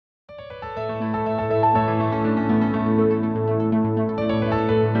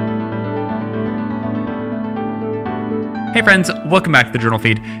Hey friends, welcome back to the Journal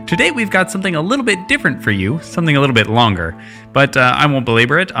Feed. Today we've got something a little bit different for you, something a little bit longer. But I won't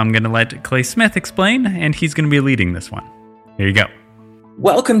belabor it. I'm going to let Clay Smith explain, and he's going to be leading this one. Here you go.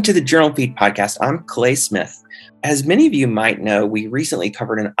 Welcome to the Journal Feed podcast. I'm Clay Smith. As many of you might know, we recently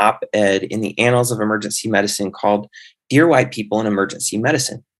covered an op-ed in the Annals of Emergency Medicine called Dear White People in Emergency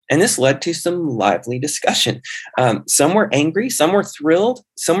Medicine. And this led to some lively discussion. Some were angry, some were thrilled,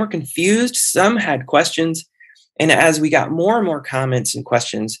 some were confused, some had questions. And as we got more and more comments and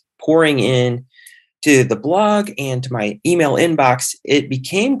questions pouring in to the blog and to my email inbox, it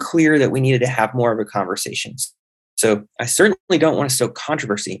became clear that we needed to have more of a conversation. So I certainly don't want to stoke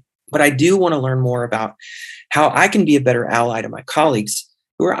controversy, but I do want to learn more about how I can be a better ally to my colleagues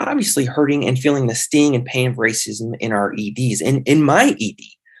who are obviously hurting and feeling the sting and pain of racism in our EDs, in my ED.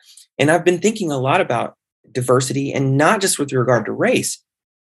 And I've been thinking a lot about diversity, and not just with regard to race,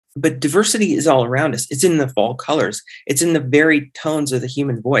 but diversity is all around us. It's in the fall colors. It's in the very tones of the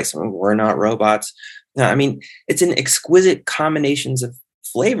human voice. We're not robots. It's in exquisite combinations of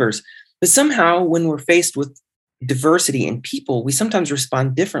flavors. But somehow when we're faced with diversity in people, we sometimes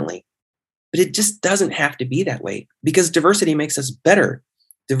respond differently. But it just doesn't have to be that way, because diversity makes us better.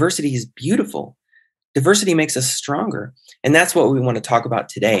 Diversity is beautiful. Diversity makes us stronger. And that's what we want to talk about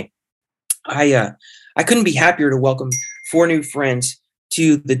today. I couldn't be happier to welcome 4 new friends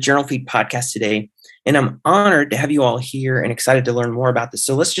to the Journal Feed podcast today. And I'm honored to have you all here and excited to learn more about this.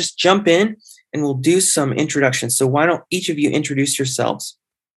 So let's just jump in and we'll do some introductions. So why don't each of you introduce yourselves?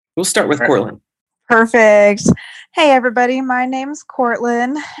 We'll start with Cortland. Perfect. Hey, everybody. My name's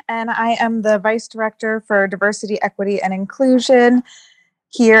Cortland, and I am the Vice Director for Diversity, Equity, and Inclusion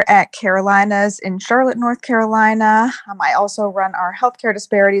here at Carolinas in Charlotte, North Carolina. I also run our Healthcare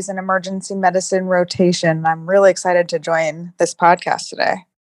Disparities in Emergency Medicine rotation. I'm really excited to join this podcast today.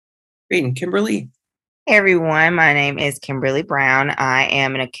 Great. And Kimberly? Hey everyone, my name is Kimberly Brown. I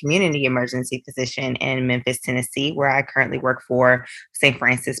am a community emergency physician in Memphis, Tennessee, where I currently work for St.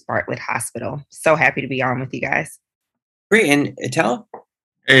 Francis Bartlett Hospital. So happy to be on with you guys. Great. And Italo?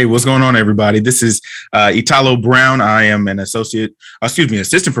 Hey, what's going on, everybody? This is Italo Brown. I am an assistant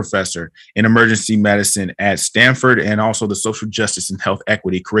professor in emergency medicine at Stanford, and also the social justice and health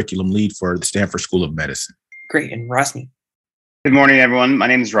equity curriculum lead for the Stanford School of Medicine. Great. And Rosny? Good morning, everyone. My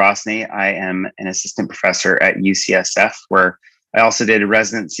name is Rosny. I am an assistant professor at UCSF, where I also did a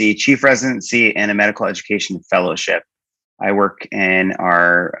residency, chief residency, and a medical education fellowship. I work in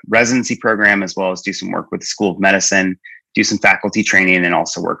our residency program, as well as do some work with the School of Medicine, do some faculty training, and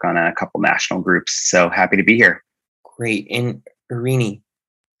also work on a couple national groups. So happy to be here. Great. And Irini?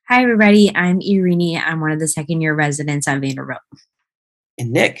 Hi, everybody. I'm Irini. I'm one of the second-year residents at Vanderbilt.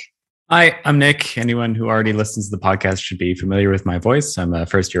 And Nick? Hi, I'm Nick. Anyone who already listens to the podcast should be familiar with my voice. I'm a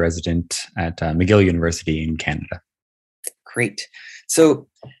first-year resident at McGill University in Canada. Great. So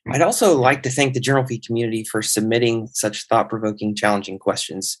I'd also like to thank the Journal Feed community for submitting such thought-provoking, challenging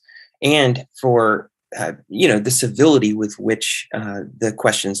questions, and for the civility with which the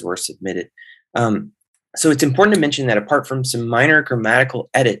questions were submitted. So it's important to mention that apart from some minor grammatical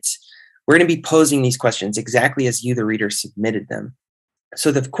edits, we're going to be posing these questions exactly as you, the reader, submitted them. So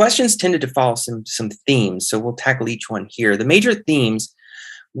the questions tended to follow some themes, so we'll tackle each one here. The major themes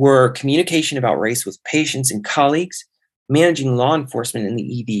were communication about race with patients and colleagues, managing law enforcement in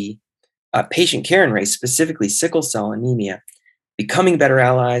the ED, patient care and race, specifically sickle cell anemia, becoming better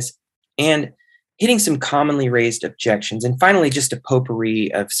allies, and hitting some commonly raised objections, and finally just a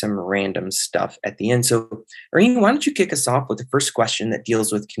potpourri of some random stuff at the end. So, Irene, why don't you kick us off with the first question that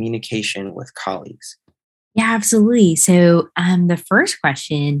deals with communication with colleagues? Yeah, absolutely. So the first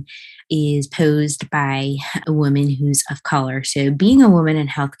question is posed by a woman who's of color. So being a woman in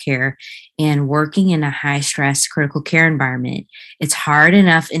healthcare and working in a high-stress critical care environment, it's hard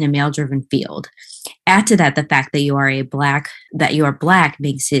enough in a male-driven field. Add to that the fact that you are Black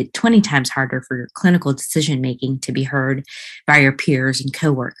makes it 20 times harder for your clinical decision-making to be heard by your peers and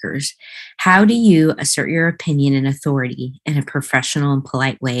coworkers. How do you assert your opinion and authority in a professional and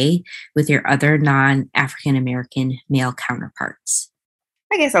polite way with your other non-African American male counterparts?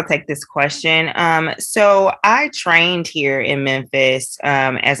 I guess I'll take this question. So I trained here in Memphis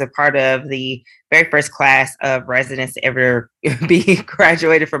as a part of the very first class of residents to ever be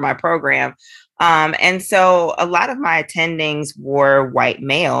graduated from my program. And so a lot of my attendings were white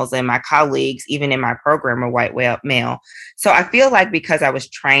males, and my colleagues, even in my program, were white male. So I feel like because I was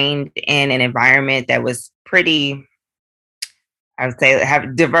trained in an environment that was pretty, I would say,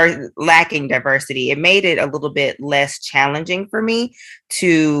 lacking diversity, it made it a little bit less challenging for me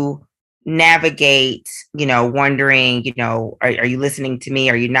to navigate, wondering, are you listening to me?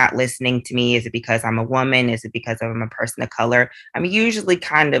 Are you not listening to me? Is it because I'm a woman? Is it because I'm a person of color? I'm usually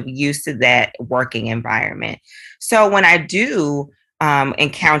kind of used to that working environment. So when I do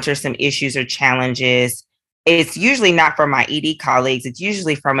encounter some issues or challenges, it's usually not from my ED colleagues. It's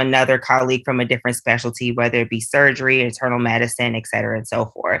usually from another colleague from a different specialty, whether it be surgery, internal medicine, et cetera, and so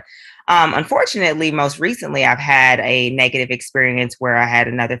forth. Unfortunately, most recently, I've had a negative experience where I had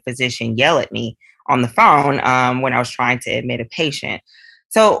another physician yell at me on the phone when I was trying to admit a patient.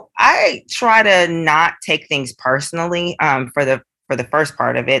 So I try to not take things personally for the first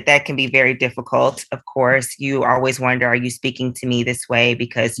part of it. That can be very difficult. Of course, you always wonder, are you speaking to me this way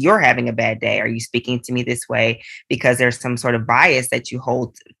because you're having a bad day? Are you speaking to me this way because there's some sort of bias that you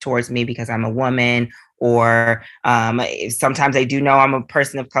hold towards me because I'm a woman? Or sometimes they do know I'm a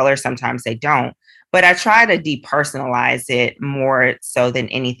person of color, sometimes they don't. But I try to depersonalize it more so than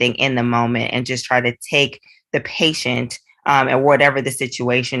anything in the moment, and just try to take the patient and whatever the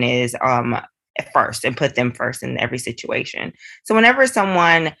situation is first, and put them first in every situation. So whenever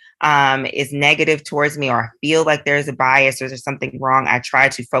someone is negative towards me, or I feel like there's a bias or there's something wrong, I try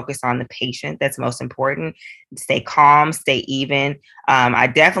to focus on the patient. That's most important. Stay calm, stay even. I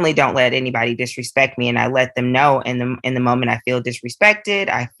definitely don't let anybody disrespect me, and I let them know in the moment I feel disrespected,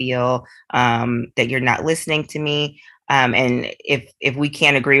 I feel that you're not listening to me. And if we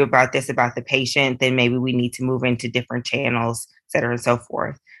can't agree about the patient, then maybe we need to move into different channels, et cetera, and so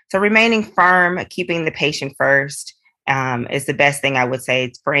forth. So remaining firm, keeping the patient first is the best thing I would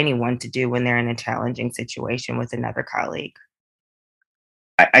say for anyone to do when they're in a challenging situation with another colleague.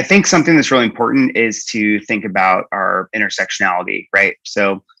 I think something that's really important is to think about our intersectionality, right?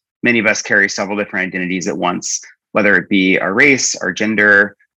 So many of us carry several different identities at once, whether it be our race, our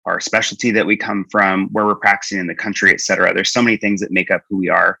gender, our specialty that we come from, where we're practicing in the country, et cetera. There's so many things that make up who we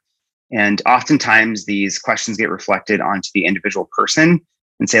are. And oftentimes these questions get reflected onto the individual person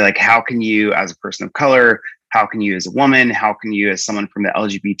and say, like, how can you as a person of color, how can you as a woman, how can you as someone from the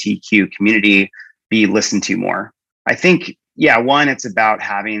LGBTQ community be listened to more? I think, one, it's about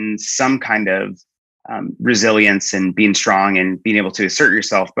having some kind of resilience and being strong and being able to assert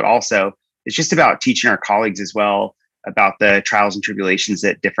yourself, but also it's just about teaching our colleagues as well about the trials and tribulations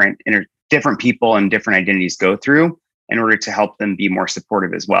that different people and different identities go through in order to help them be more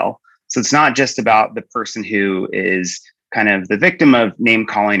supportive as well. So it's not just about the person who is kind of the victim of name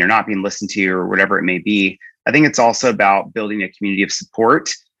calling or not being listened to or whatever it may be. I think it's also about building a community of support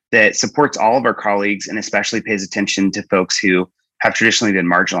that supports all of our colleagues, and especially pays attention to folks who have traditionally been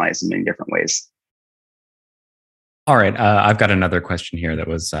marginalized in many different ways. All right, I've got another question here that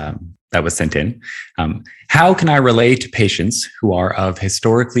was sent in. How can I relate to patients who are of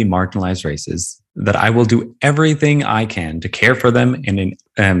historically marginalized races that I will do everything I can to care for them and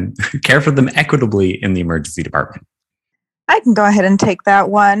care for them equitably in the emergency department? I can go ahead and take that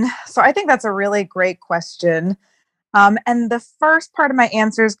one. So I think that's a really great question. And the first part of my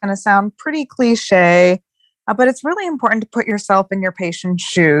answer is going to sound pretty cliche, but it's really important to put yourself in your patient's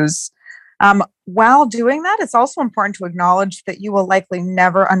shoes. While doing that, it's also important to acknowledge that you will likely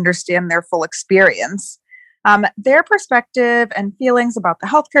never understand their full experience. Their perspective and feelings about the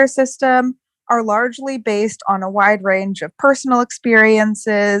healthcare system are largely based on a wide range of personal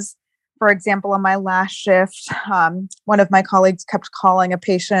experiences. For example, on my last shift, one of my colleagues kept calling a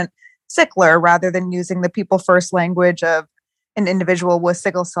patient sickler rather than using the people first language of an individual with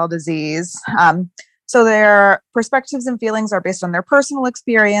sickle cell disease. So their perspectives and feelings are based on their personal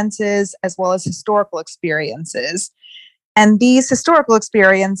experiences as well as historical experiences. And these historical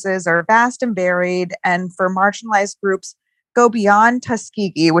experiences are vast and varied, and for marginalized groups go beyond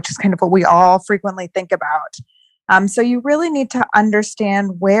Tuskegee, which is kind of what we all frequently think about. So you really need to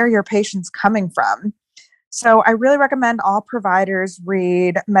understand where your patient's coming from. So I really recommend all providers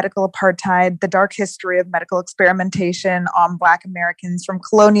read Medical Apartheid, The Dark History of Medical Experimentation on Black Americans from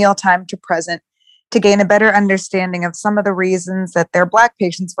Colonial Time to Present, to gain a better understanding of some of the reasons that their Black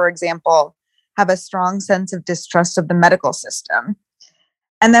patients, for example, have a strong sense of distrust of the medical system.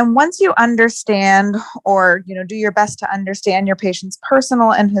 And then once you understand, or do your best to understand your patient's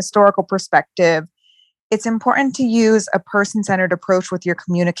personal and historical perspective, it's important to use a person-centered approach with your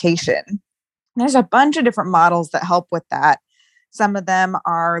communication. There's a bunch of different models that help with that. Some of them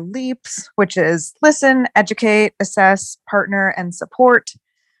are LEAPS, which is listen, educate, assess, partner, and support.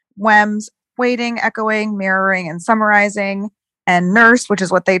 WEMS, waiting, echoing, mirroring, and summarizing. And NURSE, which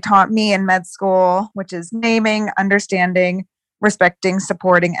is what they taught me in med school, which is naming, understanding, respecting,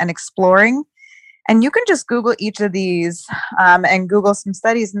 supporting, and exploring. And you can just Google each of these and Google some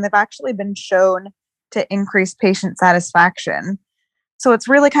studies, and they've actually been shown to increase patient satisfaction. So it's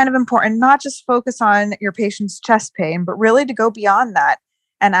really kind of important not just focus on your patient's chest pain, but really to go beyond that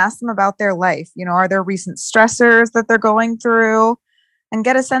and ask them about their life. Are there recent stressors that they're going through? And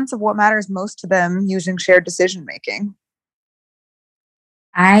get a sense of what matters most to them using shared decision making.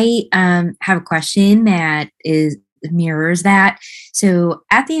 I have a question that mirrors that. So,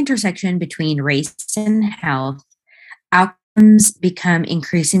 at the intersection between race and health, outcomes become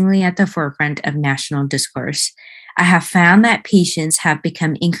increasingly at the forefront of national discourse. I have found that patients have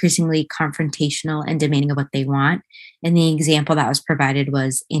become increasingly confrontational and demanding of what they want. And the example that was provided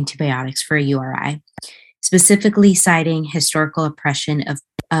was antibiotics for a URI, specifically citing historical oppression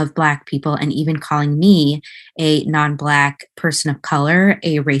of Black people and even calling me, a non-Black person of color,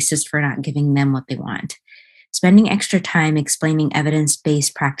 a racist for not giving them what they want. Spending extra time explaining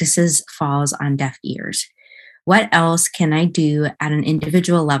evidence-based practices falls on deaf ears. What else can I do at an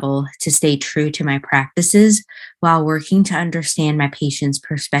individual level to stay true to my practices while working to understand my patients'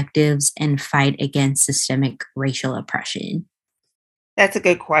 perspectives and fight against systemic racial oppression? That's a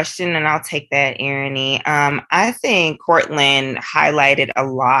good question, and I'll take that, Ernie. I think Cortland highlighted a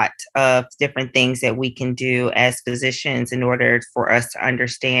lot of different things that we can do as physicians in order for us to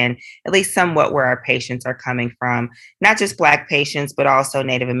understand at least somewhat where our patients are coming from. Not just Black patients, but also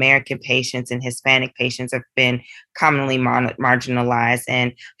Native American patients and Hispanic patients have been commonly marginalized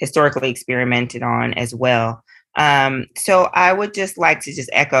and historically experimented on as well. So I would just like to just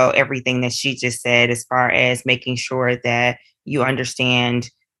echo everything that she just said as far as making sure that you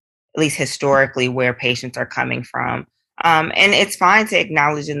understand, at least historically, where patients are coming from. And it's fine to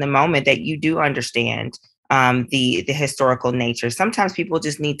acknowledge in the moment that you do understand the historical nature. Sometimes people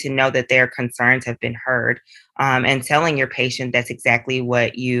just need to know that their concerns have been heard, and telling your patient that's exactly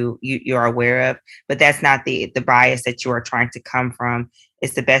what you are aware of, but that's not the bias that you are trying to come from.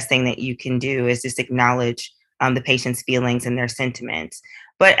 It's the best thing that you can do is just acknowledge the patient's feelings and their sentiments.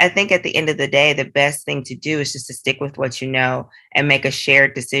 But I think at the end of the day, the best thing to do is just to stick with what you know and make a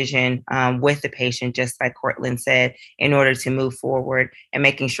shared decision with the patient, just like Cortland said, in order to move forward and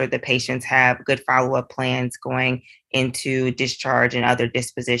making sure that patients have good follow-up plans going into discharge and other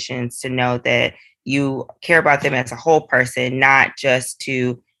dispositions, to know that you care about them as a whole person, not just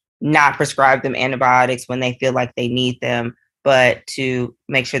to not prescribe them antibiotics when they feel like they need them, but to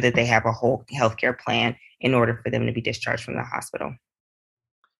make sure that they have a whole healthcare plan in order for them to be discharged from the hospital.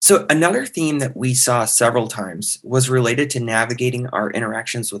 So another theme that we saw several times was related to navigating our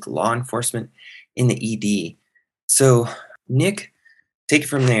interactions with law enforcement in the ED. So Nick, take it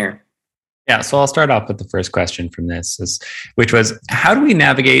from there. Yeah, so I'll start off with the first question from this, which was, how do we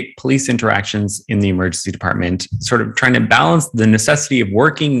navigate police interactions in the emergency department, sort of trying to balance the necessity of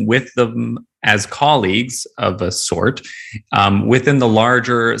working with them as colleagues of a sort within the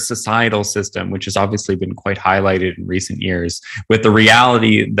larger societal system, which has obviously been quite highlighted in recent years, with the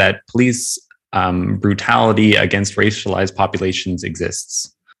reality that police brutality against racialized populations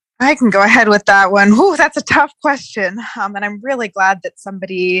exists? I can go ahead with that one. Ooh, that's a tough question. And I'm really glad that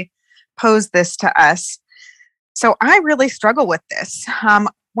somebody posed this to us. So I really struggle with this.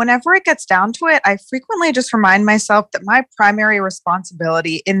 Whenever it gets down to it, I frequently just remind myself that my primary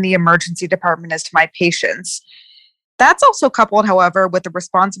responsibility in the emergency department is to my patients. That's also coupled, however, with the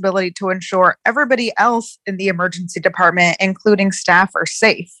responsibility to ensure everybody else in the emergency department, including staff, are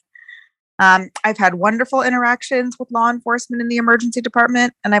safe. I've had wonderful interactions with law enforcement in the emergency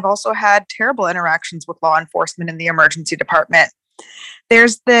department, and I've also had terrible interactions with law enforcement in the emergency department.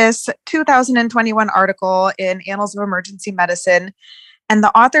 There's this 2021 article in Annals of Emergency Medicine, and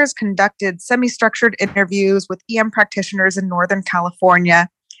the authors conducted semi-structured interviews with EM practitioners in Northern California,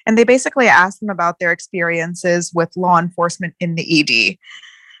 and they basically asked them about their experiences with law enforcement in the ED.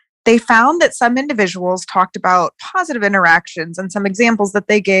 They found that some individuals talked about positive interactions, and some examples that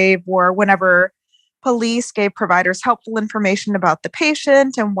they gave were whenever police gave providers helpful information about the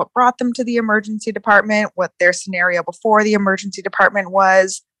patient and what brought them to the emergency department, what their scenario before the emergency department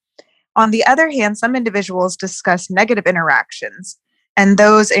was. On the other hand, some individuals discussed negative interactions, and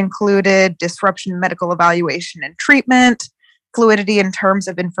those included disruption in medical evaluation and treatment, fluidity in terms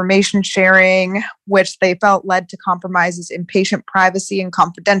of information sharing, which they felt led to compromises in patient privacy and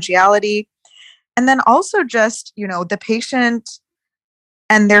confidentiality, and then also just, the patient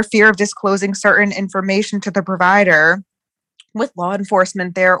and their fear of disclosing certain information to the provider with law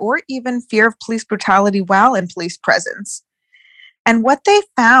enforcement there, or even fear of police brutality while in police presence. And what they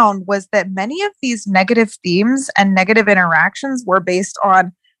found was that many of these negative themes and negative interactions were based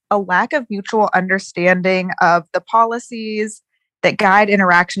on a lack of mutual understanding of the policies that guide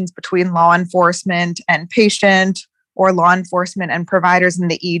interactions between law enforcement and patient, or law enforcement and providers in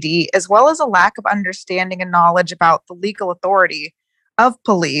the ED, as well as a lack of understanding and knowledge about the legal authority of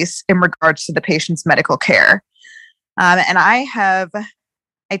police in regards to the patient's medical care. And I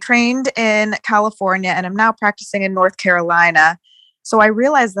trained in California and I'm now practicing in North Carolina. So I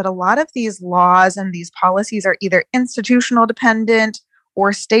realized that a lot of these laws and these policies are either institutional dependent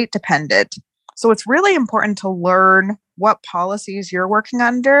or state dependent. So it's really important to learn what policies you're working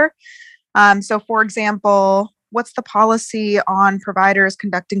under. So for example, what's the policy on providers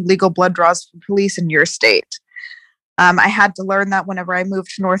conducting legal blood draws for police in your state? I had to learn that whenever I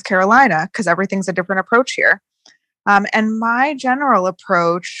moved to North Carolina because everything's a different approach here. And my general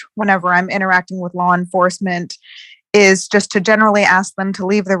approach whenever I'm interacting with law enforcement is just to generally ask them to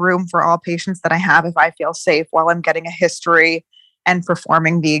leave the room for all patients that I have if I feel safe while I'm getting a history and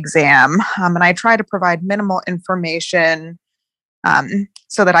performing the exam. And I try to provide minimal information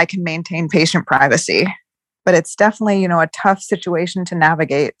so that I can maintain patient privacy. But it's definitely, a tough situation to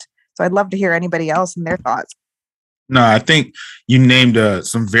navigate. So I'd love to hear anybody else and their thoughts. No, I think you named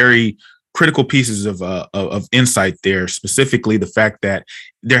some very critical pieces of insight there, specifically the fact that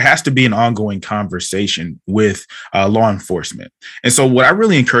there has to be an ongoing conversation with law enforcement. And so what I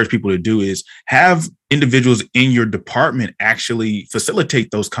really encourage people to do is have individuals in your department actually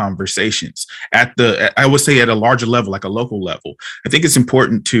facilitate those conversations I would say at a larger level, like a local level. I think it's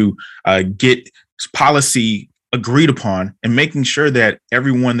important to get policy agreed upon and making sure that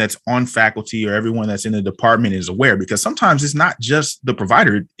everyone that's on faculty or everyone that's in the department is aware, because sometimes it's not just the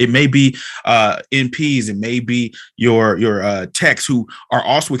provider. It may be NPs, it may be your techs who are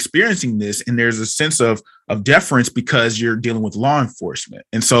also experiencing this. And there's a sense of deference because you're dealing with law enforcement.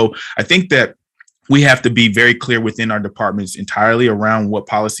 And so I think that we have to be very clear within our departments entirely around what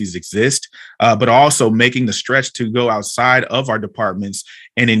policies exist, but also making the stretch to go outside of our departments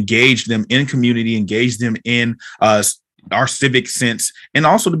and engage them in community, engage them in our civic sense, and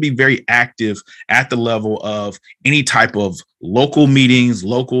also to be very active at the level of any type of local meetings,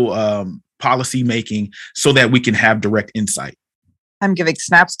 local policy making, so that we can have direct insight. I'm giving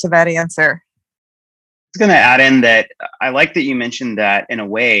snaps to that answer. I was going to add in that I like that you mentioned that in a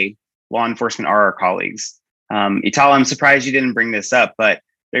way, law enforcement are our colleagues. Italo, I'm surprised you didn't bring this up, but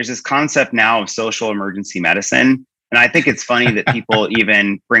there's this concept now of social emergency medicine. And I think it's funny that people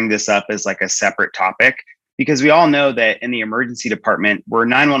even bring this up as like a separate topic, because we all know that in the emergency department, we're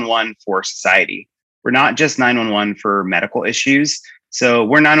 911 for society. We're not just 911 for medical issues. So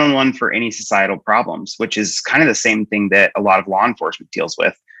we're 911 for any societal problems, which is kind of the same thing that a lot of law enforcement deals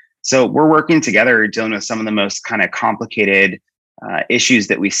with. So we're working together, dealing with some of the most kind of complicated issues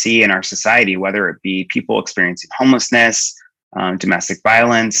that we see in our society, whether it be people experiencing homelessness, domestic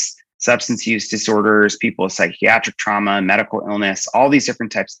violence, substance use disorders, people with psychiatric trauma, medical illness, all these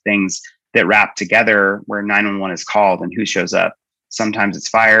different types of things that wrap together where 911 is called and who shows up. Sometimes it's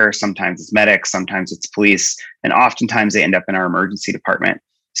fire, sometimes it's medics, sometimes it's police, and oftentimes they end up in our emergency department.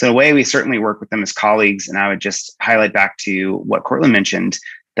 So in a way, we certainly work with them as colleagues. And I would just highlight back to what Courtland mentioned,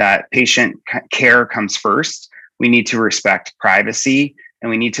 that patient care comes first. We need to respect privacy, and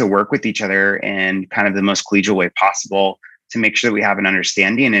we need to work with each other in kind of the most collegial way possible to make sure that we have an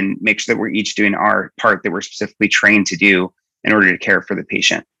understanding and make sure that we're each doing our part that we're specifically trained to do in order to care for the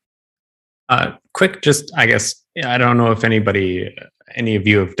patient. Quick, just, I guess, I don't know if any of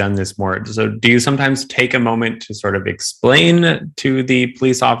you have done this more. So do you sometimes take a moment to sort of explain to the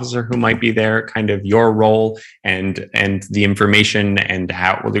police officer who might be there kind of your role and the information and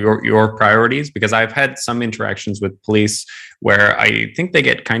how your priorities? Because I've had some interactions with police where I think they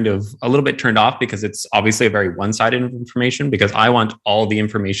get kind of a little bit turned off because it's obviously a very one-sided information, because I want all the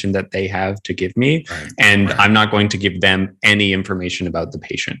information that they have to give me, and I'm not going to give them any information about the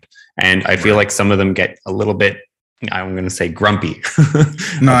patient. And I feel like some of them get a little bit, I'm going to say, grumpy.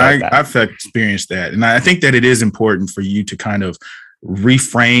 No, I've experienced that. And I think that it is important for you to kind of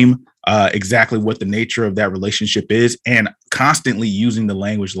reframe exactly what the nature of that relationship is, and constantly using the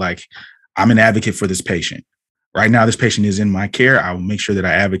language like, I'm an advocate for this patient. Right now, this patient is in my care. I will make sure that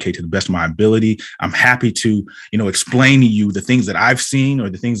I advocate to the best of my ability. I'm happy to, explain to you the things that I've seen or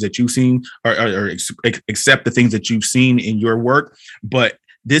the things that you've seen, or accept the things that you've seen in your work. But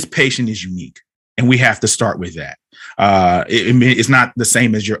this patient is unique, and we have to start with that. It's not the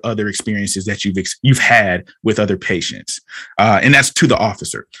same as your other experiences that you've had with other patients. And that's to the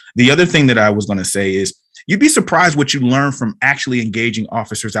officer. The other thing that I was going to say is, you'd be surprised what you learn from actually engaging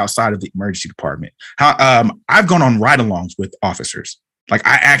officers outside of the emergency department. I've gone on ride-alongs with officers. Like,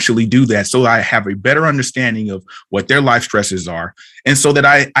 I actually do that so I have a better understanding of what their life stresses are, and so that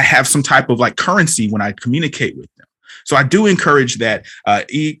I have some type of like currency when I communicate with them. So I do encourage that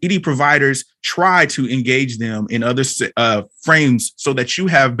ED providers try to engage them in other frames so that you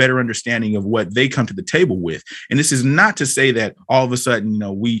have better understanding of what they come to the table with. And this is not to say that all of a sudden,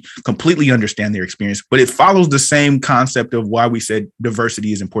 we completely understand their experience, but it follows the same concept of why we said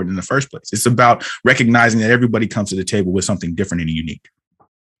diversity is important in the first place. It's about recognizing that everybody comes to the table with something different and unique.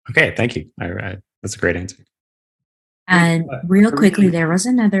 Okay, thank you. That's a great answer. And real quickly, there was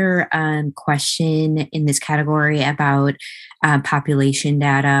another question in this category about population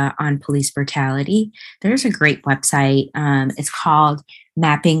data on police brutality. There's a great website. It's called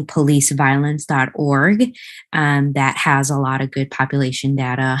mappingpoliceviolence.org that has a lot of good population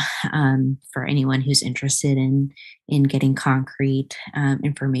data for anyone who's interested in getting concrete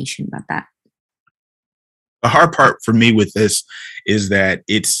information about that. The hard part for me with this is that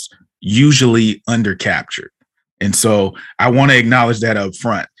it's usually undercaptured. And so I want to acknowledge that up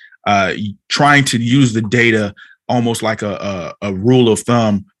front. Trying to use the data almost like a rule of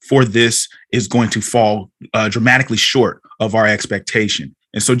thumb for this is going to fall dramatically short of our expectation.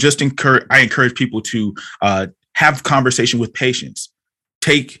 And so I encourage people to have conversation with patients.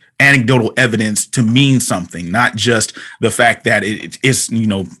 Take anecdotal evidence to mean something, not just the fact that it is,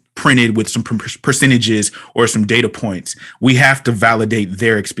 printed with some percentages or some data points. We have to validate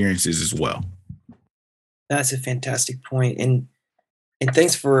their experiences as well. That's a fantastic point. And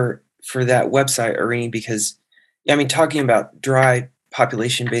thanks for that website, Irini, because talking about dry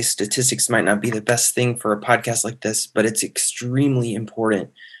population-based statistics might not be the best thing for a podcast like this, but it's extremely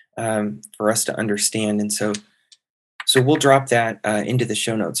important for us to understand. And so we'll drop that into the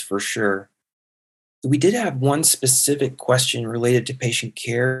show notes for sure. We did have one specific question related to patient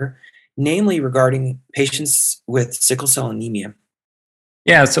care, namely regarding patients with sickle cell anemia.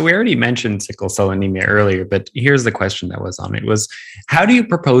 Yeah, so we already mentioned sickle cell anemia earlier, but here's the question that was on it was, how do you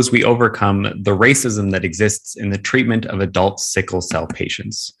propose we overcome the racism that exists in the treatment of adult sickle cell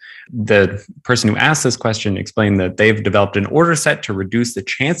patients? The person who asked this question explained that they've developed an order set to reduce the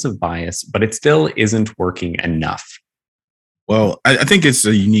chance of bias, but it still isn't working enough. Well, I think it's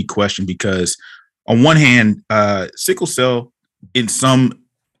a unique question because on one hand, sickle cell in some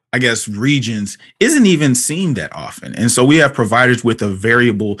regions isn't even seen that often. And so we have providers with a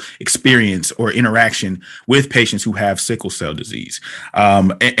variable experience or interaction with patients who have sickle cell disease.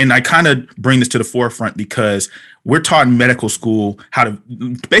 And I kind of bring this to the forefront because we're taught in medical school how to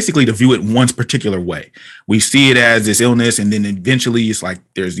basically to view it one particular way. We see it as this illness, and then eventually it's like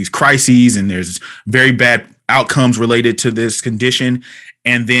there's these crises and there's very bad outcomes related to this condition.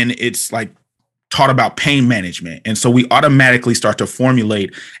 And then it's like taught about pain management. And so we automatically start to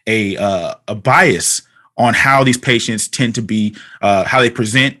formulate a bias on how these patients tend to be, how they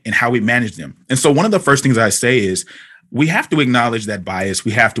present and how we manage them. And so one of the first things I say is we have to acknowledge that bias.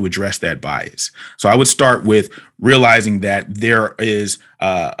 We have to address that bias. So I would start with realizing that there is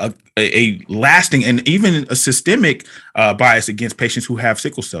a lasting and even a systemic bias against patients who have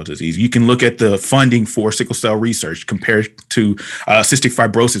sickle cell disease. You can look at the funding for sickle cell research compared to cystic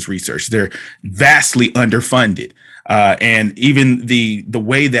fibrosis research. They're vastly underfunded. And even the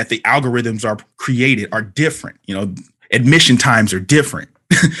way that the algorithms are created are different. Admission times are different.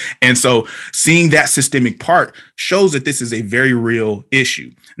 And so seeing that systemic part shows that this is a very real issue.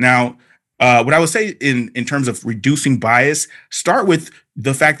 Now, what I would say in terms of reducing bias, start with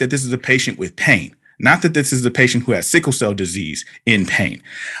the fact that this is a patient with pain, not that this is a patient who has sickle cell disease in pain.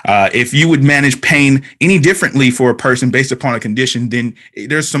 If you would manage pain any differently for a person based upon a condition, then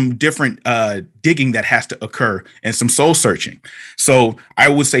there's some different digging that has to occur and some soul searching. So I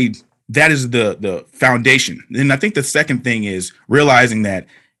would say that is the foundation. And I think the second thing is realizing that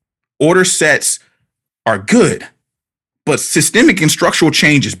order sets are good, but systemic and structural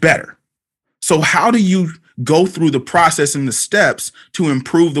change is better. So how do you go through the process and the steps to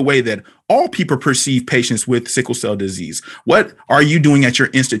improve the way that all people perceive patients with sickle cell disease? What are you doing at your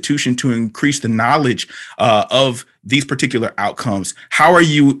institution to increase the knowledge of these particular outcomes? How are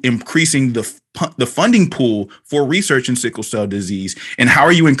you increasing the funding pool for research in sickle cell disease? And how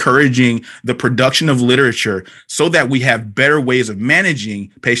are you encouraging the production of literature so that we have better ways of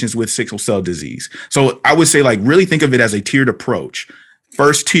managing patients with sickle cell disease? So I would say, really think of it as a tiered approach.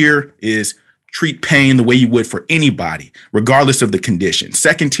 First tier is treat pain the way you would for anybody, regardless of the condition.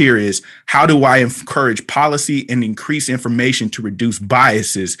 Second tier is how do I encourage policy and increase information to reduce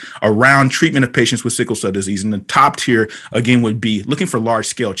biases around treatment of patients with sickle cell disease? And the top tier, again, would be looking for large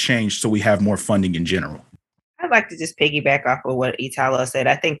scale change so we have more funding in general. I'd like to just piggyback off of what Italo said.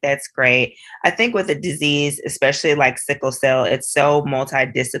 I think that's great. I think with a disease, especially like sickle cell, it's so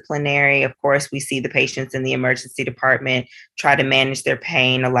multidisciplinary. Of course, we see the patients in the emergency department try to manage their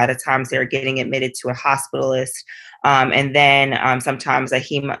pain. A lot of times they're getting admitted to a hospitalist. And then sometimes a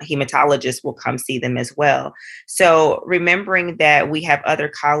hematologist will come see them as well. So remembering that we have other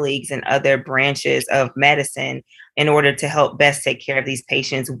colleagues in other branches of medicine in order to help best take care of these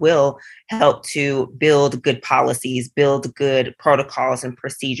patients will help to build good policies, build good protocols and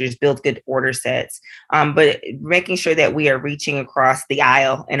procedures, build good order sets. But making sure that we are reaching across the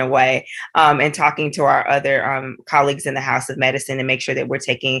aisle in a way and talking to our other colleagues in the House of Medicine and make sure that we're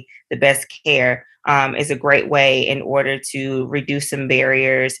taking the best care is a great way in order to reduce some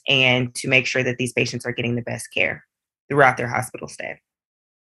barriers and to make sure that these patients are getting the best care throughout their hospital stay.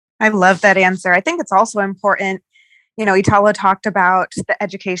 I love that answer. I think it's also important. Italo talked about the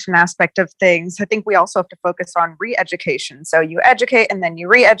education aspect of things. I think we also have to focus on re-education. So you educate and then you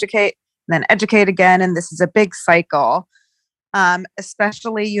re-educate and then educate again. And this is a big cycle,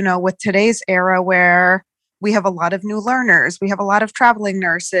 especially, with today's era where we have a lot of new learners. We have a lot of traveling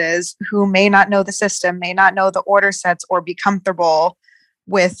nurses who may not know the system, may not know the order sets or be comfortable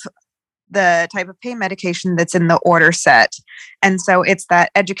with the type of pain medication that's in the order set. And so it's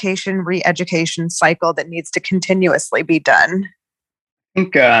that education, re-education cycle that needs to continuously be done. I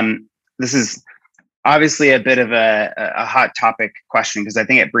think this is obviously a bit of a hot topic question because I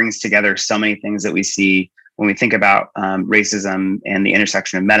think it brings together so many things that we see when we think about racism and the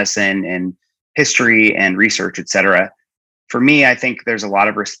intersection of medicine and history and research, et cetera. For me, I think there's a lot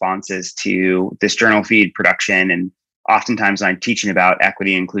of responses to this journal feed production. And oftentimes when I'm teaching about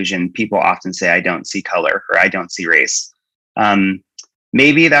equity and inclusion, people often say, I don't see color or I don't see race.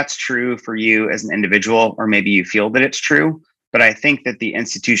 Maybe that's true for you as an individual, or maybe you feel that it's true. But I think that the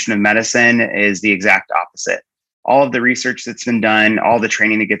institution of medicine is the exact opposite. All of the research that's been done, all the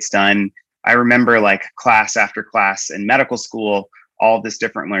training that gets done. I remember like class after class in medical school, all of this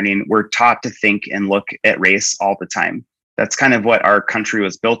different learning, we're taught to think and look at race all the time. That's kind of what our country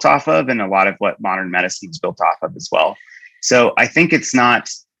was built off of, and a lot of what modern medicine is built off of as well. So I think it's not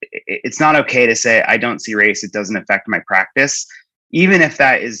okay to say, I don't see race, it doesn't affect my practice. Even if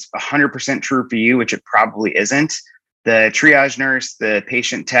that is 100% true for you, which it probably isn't, the triage nurse, the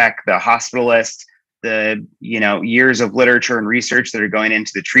patient tech, the hospitalist, the years of literature and research that are going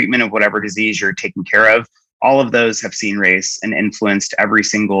into the treatment of whatever disease you're taking care of, all of those have seen race and influenced every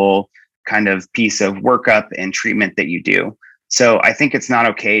single kind of piece of workup and treatment that you do. So I think it's not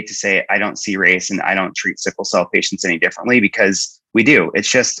okay to say, I don't see race and I don't treat sickle cell patients any differently, because we do.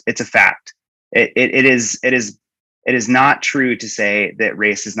 It's a fact. It is not true to say that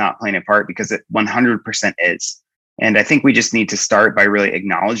race is not playing a part, because it 100% is. And I think we just need to start by really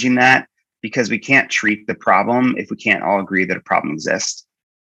acknowledging that, because we can't treat the problem if we can't all agree that a problem exists.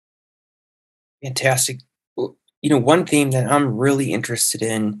 Fantastic. One theme that I'm really interested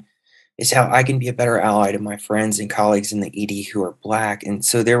in is how I can be a better ally to my friends and colleagues in the ED who are Black. And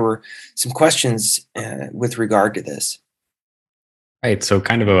so there were some questions with regard to this. Right. So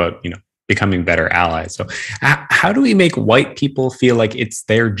kind of becoming better allies. So how do we make white people feel like it's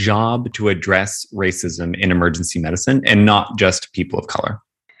their job to address racism in emergency medicine and not just people of color?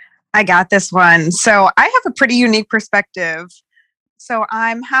 I got this one. So I have a pretty unique perspective. So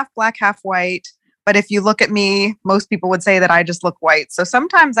I'm half Black, half white. But if you look at me, most people would say that I just look white. So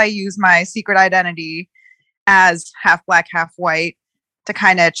sometimes I use my secret identity as half Black, half white to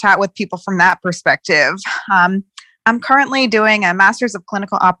kind of chat with people from that perspective. I'm currently doing a Master's of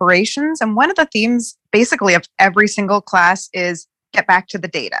Clinical Operations. And one of the themes basically of every single class is get back to the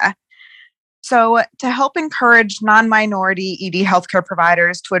data. So to help encourage non-minority ED healthcare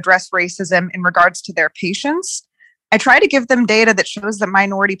providers to address racism in regards to their patients, I try to give them data that shows that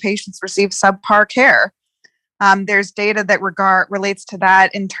minority patients receive subpar care. There's data that relates to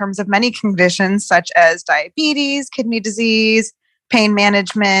that in terms of many conditions such as diabetes, kidney disease, pain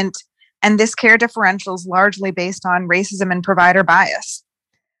management, and this care differential is largely based on racism and provider bias.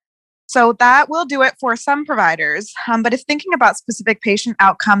 So that will do it for some providers. But if thinking about specific patient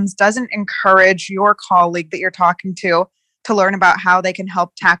outcomes doesn't encourage your colleague that you're talking to learn about how they can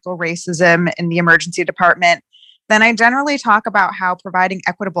help tackle racism in the emergency department, then I generally talk about how providing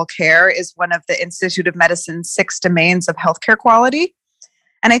equitable care is one of the Institute of Medicine's 6 domains of healthcare quality.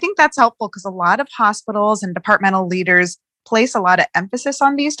 And I think that's helpful because a lot of hospitals and departmental leaders place a lot of emphasis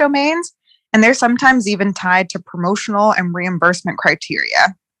on these domains, and they're sometimes even tied to promotional and reimbursement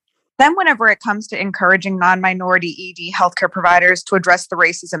criteria. Then whenever it comes to encouraging non-minority ED healthcare providers to address the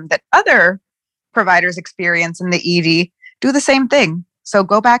racism that other providers experience in the ED, do the same thing. So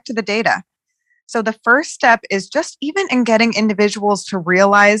go back to the data. So the first step is just even in getting individuals to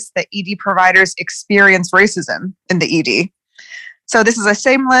realize that ED providers experience racism in the ED. So this is a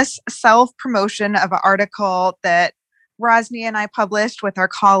shameless self-promotion of an article that Rosny and I published with our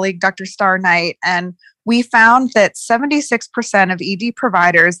colleague, Dr. Star Knight, and we found that 76% of ED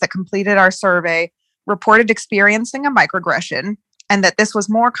providers that completed our survey reported experiencing a microaggression, and that this was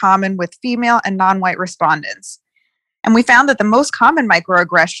more common with female and non-white respondents. And we found that the most common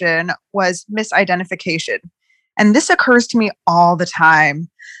microaggression was misidentification. And this occurs to me all the time.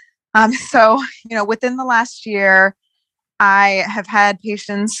 Within the last year, I have had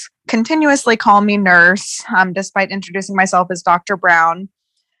patients continuously call me nurse, despite introducing myself as Dr. Brown.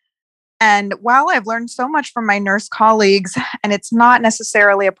 And while I've learned so much from my nurse colleagues, and it's not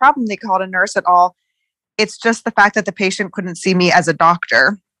necessarily a problem they called a nurse at all, it's just the fact that the patient couldn't see me as a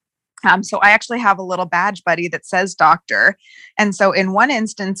doctor. So I actually have a little badge buddy that says doctor. And so in one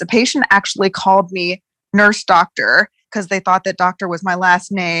instance, a patient actually called me nurse doctor because they thought that doctor was my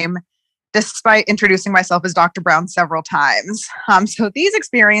last name, despite introducing myself as Dr. Brown several times. So these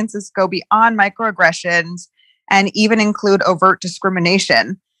experiences go beyond microaggressions and even include overt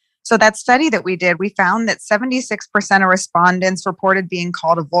discrimination. So that study that we did, we found that 76% of respondents reported being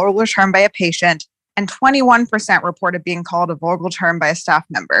called a vulgar term by a patient, and 21% reported being called a vulgar term by a staff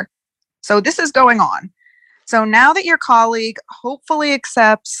member. So this is going on. So now that your colleague hopefully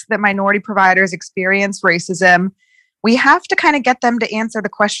accepts that minority providers experience racism, we have to kind of get them to answer the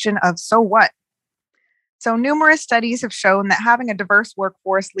question of, so what? So numerous studies have shown that having a diverse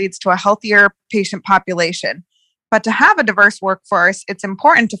workforce leads to a healthier patient population. But to have a diverse workforce, it's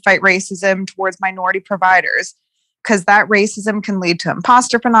important to fight racism towards minority providers, because that racism can lead to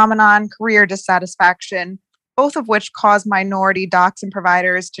imposter phenomenon, career dissatisfaction, both of which cause minority docs and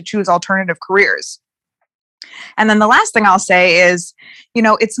providers to choose alternative careers. And then the last thing I'll say is,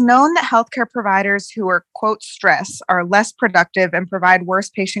 it's known that healthcare providers who are, quote, stressed are less productive and provide worse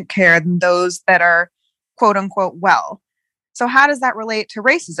patient care than those that are, quote unquote, well. So how does that relate to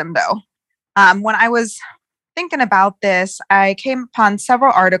racism, though? When I was thinking about this, I came upon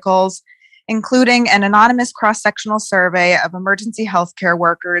several articles, including an anonymous cross-sectional survey of emergency healthcare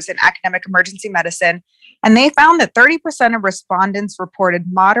workers in academic emergency medicine. And they found that 30% of respondents reported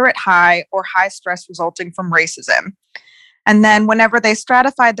moderate, high, or high stress resulting from racism. And then whenever they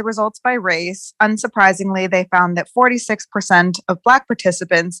stratified the results by race, unsurprisingly, they found that 46% of Black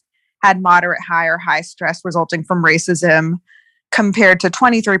participants had moderate, high, or high stress resulting from racism, compared to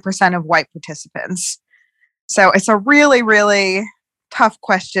 23% of white participants. So it's a really, really tough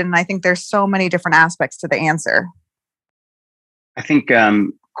question. I think there's so many different aspects to the answer. I think,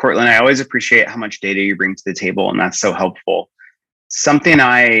 Courtland, I always appreciate how much data you bring to the table, and that's so helpful. Something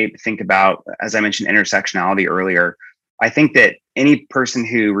I think about, as I mentioned intersectionality earlier, I think that any person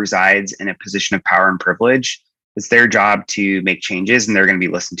who resides in a position of power and privilege, it's their job to make changes, and they're going to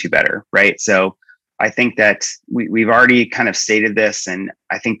be listened to better, right? So I think that we've already kind of stated this, and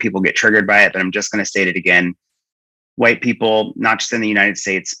I think people get triggered by it, but I'm just going to state it again. White people, not just in the United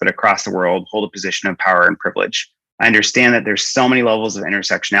States, but across the world, hold a position of power and privilege. I understand that there's so many levels of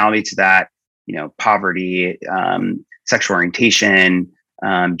intersectionality to that, poverty, sexual orientation,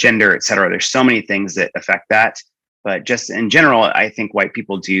 gender, et cetera. There's so many things that affect that. But just in general, I think white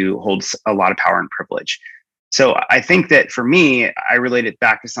people do hold a lot of power and privilege. So I think that for me, I relate it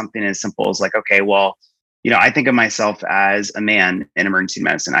back to something as simple as like, okay, well, I think of myself as a man in emergency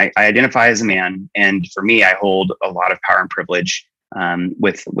medicine. I identify as a man, and for me, I hold a lot of power and privilege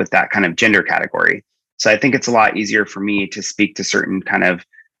with that kind of gender category. So I think it's a lot easier for me to speak to certain kind of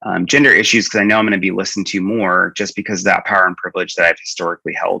gender issues because I know I'm going to be listened to more just because of that power and privilege that I've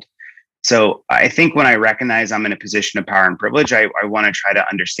historically held. So I think when I recognize I'm in a position of power and privilege, I want to try to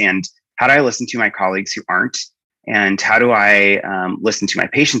understand, how do I listen to my colleagues who aren't? And how do I listen to my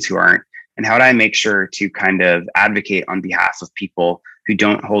patients who aren't? And how do I make sure to kind of advocate on behalf of people who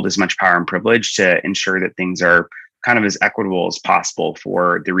don't hold as much power and privilege to ensure that things are kind of as equitable as possible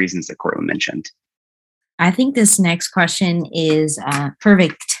for the reasons that Courtland mentioned? I think this next question is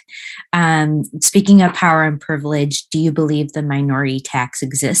perfect. Speaking of power and privilege, do you believe the minority tax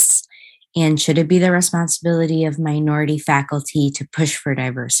exists? And should it be the responsibility of minority faculty to push for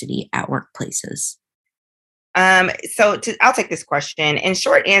diversity at workplaces? I'll take this question. In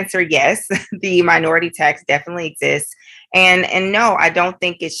short answer, yes, the minority tax definitely exists. And no, I don't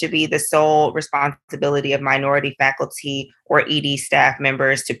think it should be the sole responsibility of minority faculty or ED staff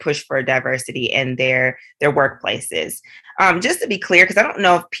members to push for diversity in their workplaces. Just to be clear, because I don't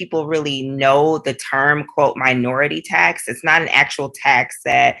know if people really know the term, quote, minority tax. It's not an actual tax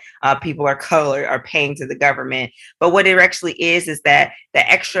that people of color are paying to the government. But what it actually is that the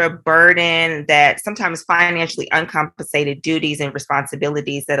extra burden, that sometimes financially uncompensated duties and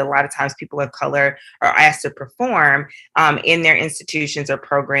responsibilities that a lot of times people of color are asked to perform, in their institutions or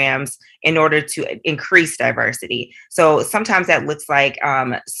programs in order to increase diversity. So sometimes that looks like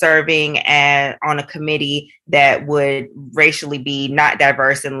serving on a committee that would racially be not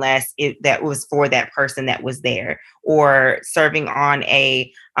diverse unless that was for that person that was there, or serving on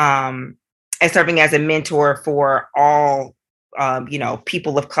serving as a mentor for all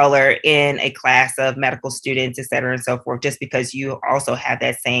people of color in a class of medical students, et cetera, and so forth, just because you also have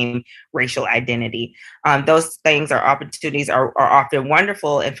that same racial identity. Those things or opportunities are often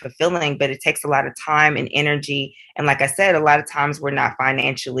wonderful and fulfilling, but it takes a lot of time and energy. And like I said, a lot of times we're not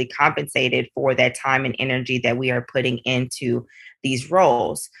financially compensated for that time and energy that we are putting into these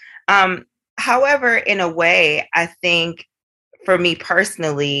roles. However, in a way, I think for me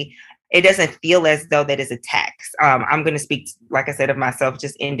personally, it doesn't feel as though that is a tax. I'm going to speak, like I said, of myself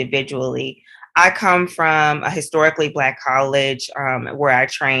just individually. I come from a historically Black college where I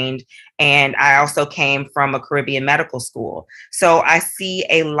trained, and I also came from a Caribbean medical school. So I see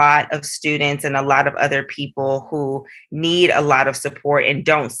a lot of students and a lot of other people who need a lot of support and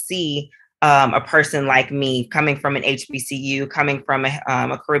don't see a person like me coming from an HBCU, coming from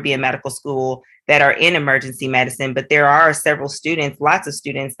a Caribbean medical school that are in emergency medicine. But there are several students, lots of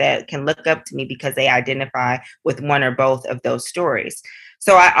students that can look up to me because they identify with one or both of those stories.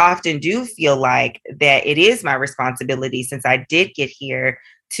 So I often do feel like that it is my responsibility, since I did get here,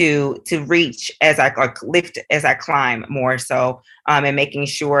 to reach as I lift, as I climb more so, and making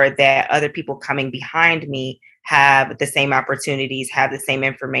sure that other people coming behind me have the same opportunities, have the same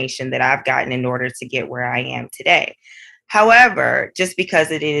information that I've gotten in order to get where I am today. However, just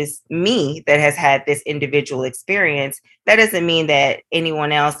because it is me that has had this individual experience, that doesn't mean that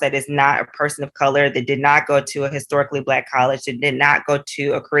anyone else that is not a person of color, that did not go to a historically Black college, that did not go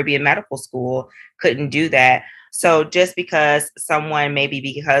to a Caribbean medical school, couldn't do that. So just because someone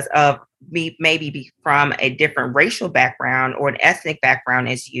maybe from a different racial background or an ethnic background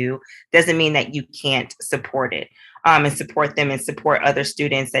as you, doesn't mean that you can't support it, and support them and support other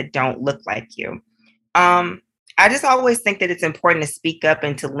students that don't look like you. I just always think that it's important to speak up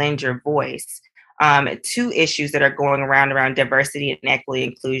and to lend your voice to issues that are going around diversity and equity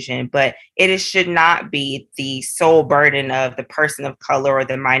inclusion, but should not be the sole burden of the person of color or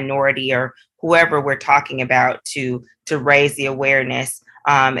the minority or whoever we're talking about to raise the awareness.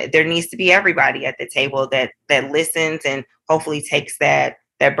 There needs to be everybody at the table that listens and hopefully takes that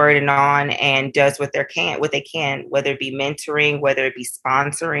burden on and does what they can, whether it be mentoring, whether it be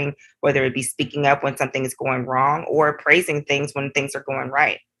sponsoring, whether it be speaking up when something is going wrong, or praising things when things are going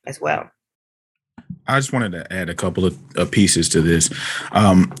right as well. I just wanted to add a couple of pieces to this.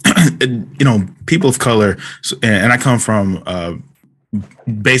 People of color, and I come from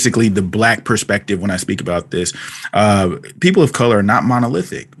basically the Black perspective when I speak about this. People of color are not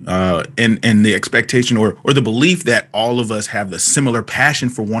monolithic, and the expectation or the belief that all of us have the similar passion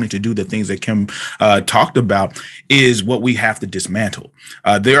for wanting to do the things that Kim talked about is what we have to dismantle.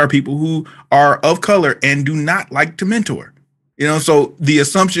 There are people who are of color and do not like to mentor. So the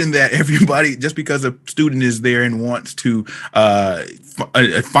assumption that everybody, just because a student is there and wants to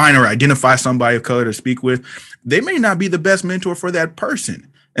find or identify somebody of color to speak with, they may not be the best mentor for that person.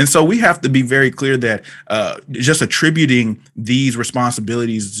 And so we have to be very clear that just attributing these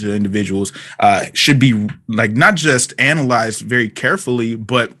responsibilities to individuals should be not just analyzed very carefully,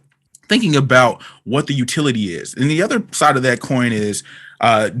 but thinking about what the utility is. And the other side of that coin is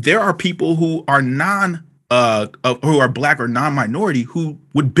there are people who are who are Black or non-minority who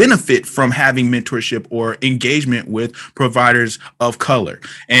would benefit from having mentorship or engagement with providers of color.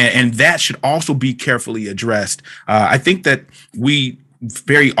 And that should also be carefully addressed. I think that we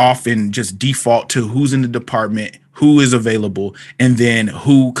very often just default to who's in the department, who is available, and then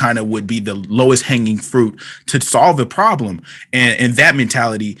who kind of would be the lowest hanging fruit to solve the problem. And that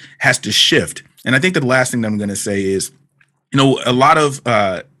mentality has to shift. And I think the last thing that I'm going to say is, a lot of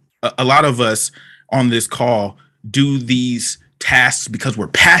us on this call do these tasks because we're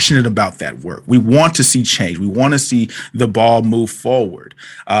passionate about that work. We want to see change. We want to see the ball move forward.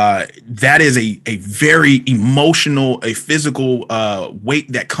 That is a very emotional, a physical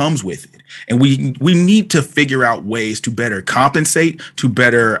weight that comes with it. And we need to figure out ways to better compensate, to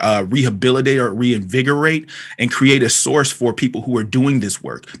better rehabilitate or reinvigorate, and create a source for people who are doing this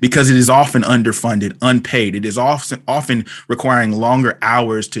work, because it is often underfunded, unpaid. It is often requiring longer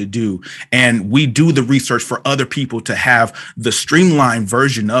hours to do. And we do the research for other people to have the streamlined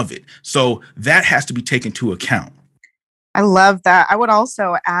version of it. So that has to be taken into account. I love that. I would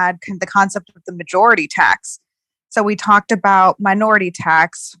also add the concept of the majority tax. So we talked about minority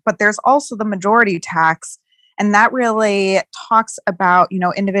tax, but there's also the majority tax. And that really talks about,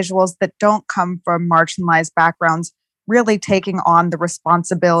 individuals that don't come from marginalized backgrounds really taking on the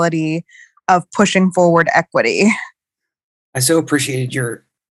responsibility of pushing forward equity. I so appreciated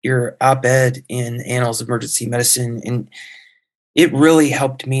your op-ed in Annals of Emergency Medicine, and it really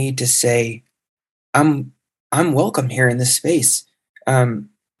helped me to say I'm welcome here in this space.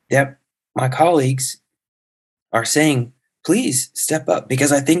 That my colleagues are saying, please step up,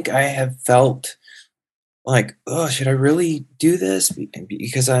 because I think I have felt like, oh, should I really do this?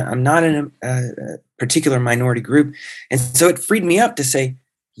 Because I'm not in a particular minority group. And so it freed me up to say,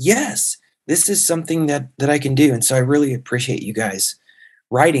 yes, this is something that I can do. And so I really appreciate you guys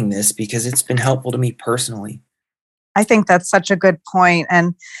writing this, because it's been helpful to me personally. I think that's such a good point.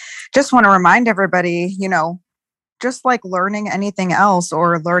 And just want to remind everybody, just like learning anything else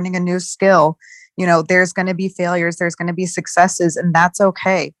or learning a new skill, there's going to be failures, there's going to be successes, and that's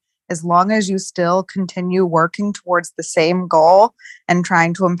okay. As long as you still continue working towards the same goal and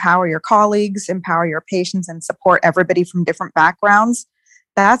trying to empower your colleagues, empower your patients, and support everybody from different backgrounds,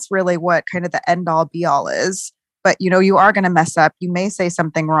 that's really what kind of the end all be all is. But, you are going to mess up. You may say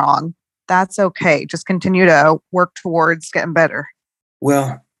something wrong. That's okay. Just continue to work towards getting better.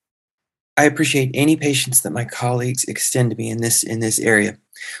 Well, I appreciate any patience that my colleagues extend to me in this area.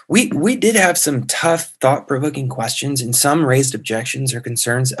 We did have some tough, thought-provoking questions, and some raised objections or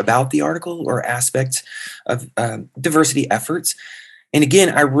concerns about the article or aspects of diversity efforts. And again,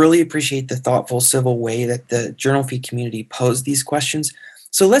 I really appreciate the thoughtful, civil way that the journal feed community posed these questions.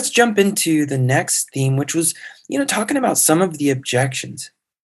 So let's jump into the next theme, which was, talking about some of the objections.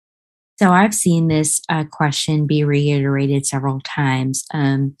 So I've seen this question be reiterated several times.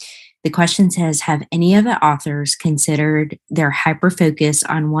 The question says, have any of the authors considered their hyper-focus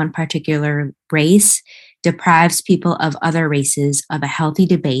on one particular race deprives people of other races of a healthy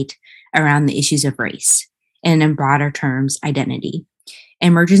debate around the issues of race, and in broader terms, identity?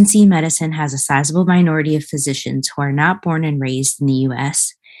 Emergency medicine has a sizable minority of physicians who are not born and raised in the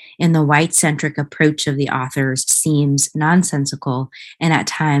U.S., and the white-centric approach of the authors seems nonsensical and at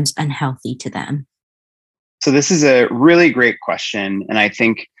times unhealthy to them. So this is a really great question, and I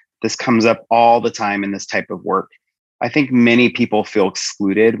think this comes up all the time in this type of work. I think many people feel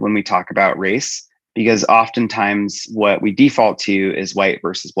excluded when we talk about race, because oftentimes what we default to is white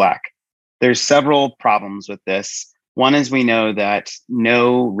versus black. There's several problems with this. One is we know that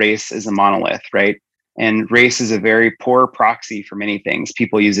no race is a monolith, right? And race is a very poor proxy for many things.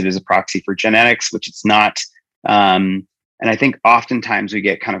 People use it as a proxy for genetics, which it's not. And I think oftentimes we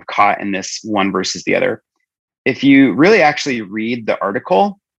get kind of caught in this one versus the other. If you really actually read the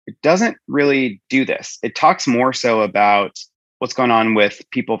article, it doesn't really do this. It talks more so about what's going on with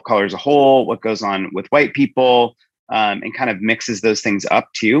people of color as a whole, what goes on with white people, and kind of mixes those things up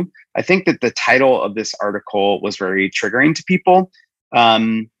too. I think that the title of this article was very triggering to people.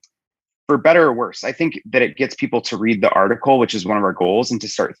 For better or worse, I think that it gets people to read the article, which is one of our goals, and to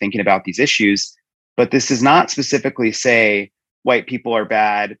start thinking about these issues. But this does not specifically say white people are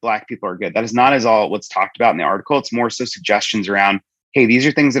bad, black people are good. That is not all what's talked about in the article. It's more so suggestions around, hey, these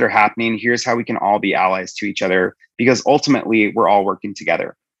are things that are happening. Here's how we can all be allies to each other, because ultimately we're all working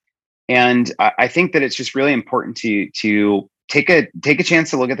together. And I think that it's just really important to take a chance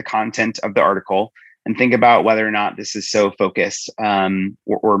to look at the content of the article and think about whether or not this is so focused,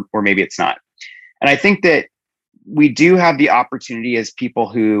 or maybe it's not. And I think that we do have the opportunity as people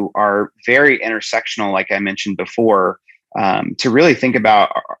who are very intersectional, like I mentioned before, to really think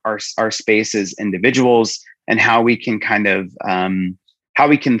about our space as individuals and how we can kind of, how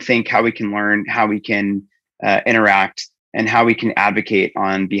we can think, how we can learn, how we can interact, and how we can advocate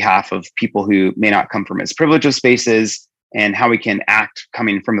on behalf of people who may not come from as privileged spaces, and how we can act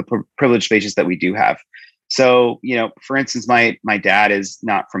coming from the privileged spaces that we do have. So, for instance, my dad is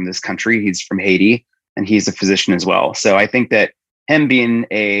not from this country. He's from Haiti, and he's a physician as well. So I think that him being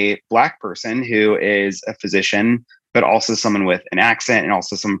a black person who is a physician, but also someone with an accent and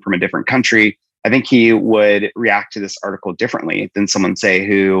also someone from a different country, I think he would react to this article differently than someone, say,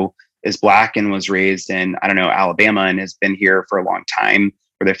 who is black and was raised in, Alabama and has been here for a long time,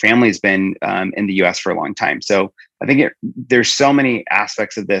 or their family's been in the US for a long time. So I think there's so many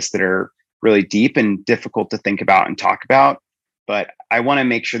aspects of this that are really deep and difficult to think about and talk about. But I want to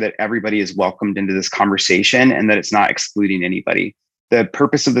make sure that everybody is welcomed into this conversation and that it's not excluding anybody. The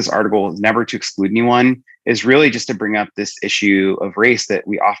purpose of this article is never to exclude anyone, is really just to bring up this issue of race that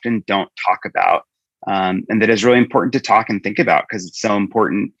we often don't talk about, and that is really important to talk and think about because it's so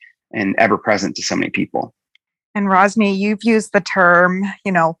important and ever present to so many people. And Rosny, you've used the term,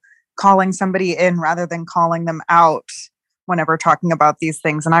 calling somebody in rather than calling them out whenever talking about these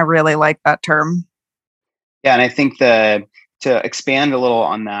things. And I really like that term. Yeah. And I think to expand a little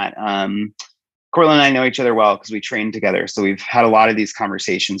on that, Cortland and I know each other well because we trained together. So we've had a lot of these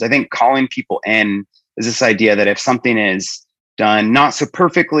conversations. I think calling people in is this idea that if something is done not so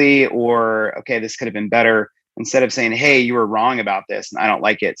perfectly, or, okay, this could have been better, instead of saying, hey, you were wrong about this and I don't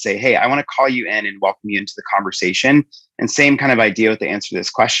like it, say, hey, I want to call you in and welcome you into the conversation. And same kind of idea with the answer to this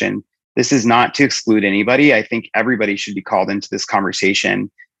question. This is not to exclude anybody. I think everybody should be called into this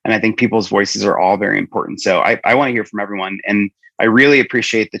conversation. And I think people's voices are all very important. So I want to hear from everyone. And I really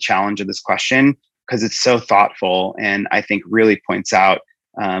appreciate the challenge of this question because it's so thoughtful and I think really points out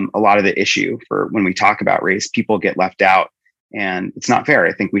a lot of the issue for when we talk about race. People get left out and it's not fair.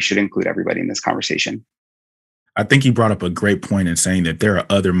 I think we should include everybody in this conversation. I think you brought up a great point in saying that there are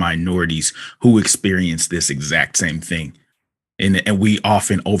other minorities who experience this exact same thing. And we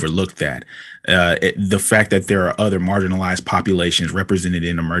often overlook that. The fact that there are other marginalized populations represented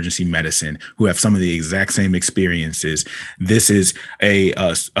in emergency medicine who have some of the exact same experiences. This is a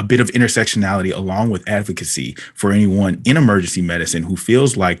bit of intersectionality along with advocacy for anyone in emergency medicine who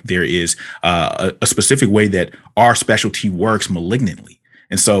feels like there is a specific way that our specialty works malignantly.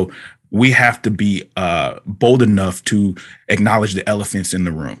 And so we have to be bold enough to acknowledge the elephants in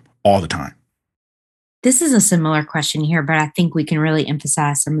the room all the time. This is a similar question here, but I think we can really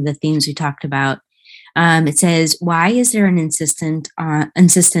emphasize some of the themes we talked about. It says, why is there an insistence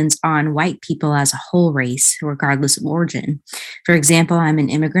on white people as a whole race, regardless of origin? For example, I'm an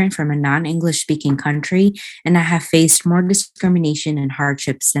immigrant from a non-English speaking country, and I have faced more discrimination and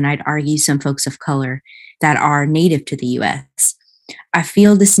hardships than I'd argue some folks of color that are native to the U.S. I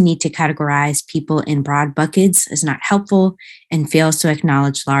feel this need to categorize people in broad buckets is not helpful and fails to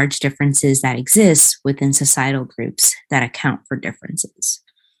acknowledge large differences that exist within societal groups that account for differences.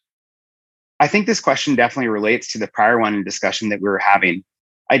 I think this question definitely relates to the prior one in discussion that we were having.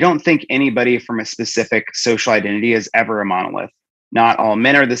 I don't think anybody from a specific social identity is ever a monolith. Not all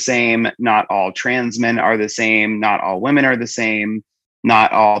men are the same. Not all trans men are the same. Not all women are the same.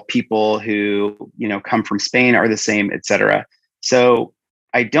 Not all people who, come from Spain are the same, et cetera. So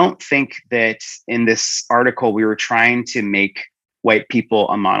I don't think that in this article, we were trying to make white people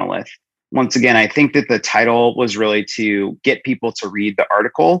a monolith. Once again, I think that the title was really to get people to read the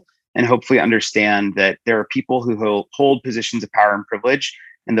article and hopefully understand that there are people who hold positions of power and privilege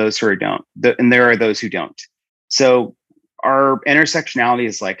and those who don't, and there are those who don't. So our intersectionality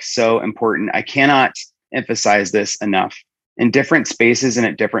is so important. I cannot emphasize this enough. In different spaces and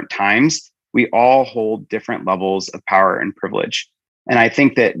at different times, we all hold different levels of power and privilege. And I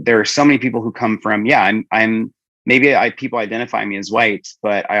think that there are so many people who come from, people identify me as white,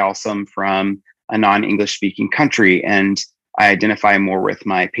 but I also am from a non-English speaking country. And I identify more with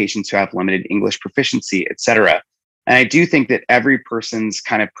my patients who have limited English proficiency, et cetera. And I do think that every person's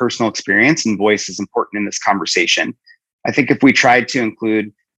kind of personal experience and voice is important in this conversation. I think if we tried to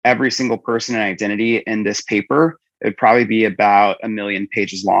include every single person and identity in this paper, it would probably be about 1 million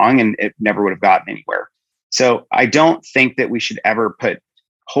pages long and it never would have gotten anywhere. So I don't think that we should ever put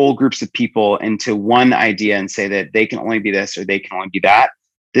whole groups of people into one idea and say that they can only be this or they can only be that.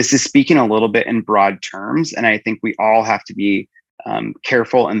 This is speaking a little bit in broad terms. And I think we all have to be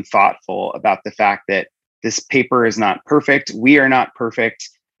careful and thoughtful about the fact that this paper is not perfect. We are not perfect,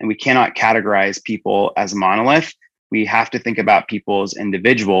 and we cannot categorize people as a monolith. We have to think about people as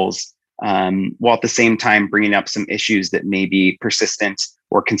individuals, while at the same time bringing up some issues that may be persistent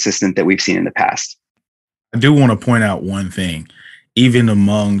or consistent that we've seen in the past. I do want to point out one thing. Even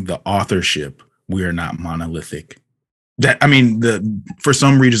among the authorship, we are not monolithic. For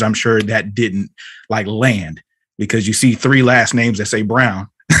some readers, I'm sure that didn't land because you see 3 last names that say Brown.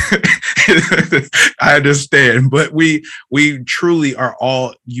 I understand, but we truly are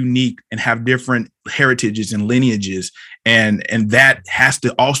all unique and have different heritages and lineages, and that has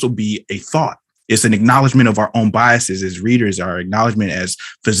to also be a thought. It's an acknowledgement of our own biases as readers, our acknowledgement as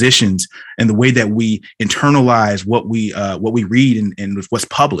physicians, and the way that we internalize what we read and what's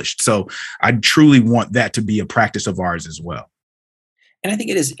published. So I truly want that to be a practice of ours as well. And I think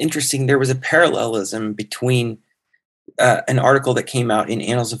it is interesting. There was a parallelism between an article that came out in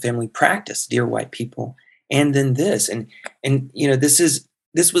Annals of Family Practice, Dear White People, and then this. And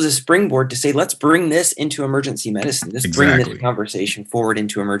this was a springboard to say, let's bring this into emergency medicine. Let's bring this conversation forward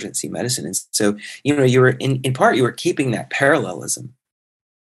into emergency medicine. And so, you were in part, you were keeping that parallelism.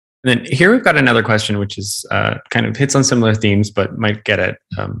 And then here we've got another question, which is kind of hits on similar themes, but might get at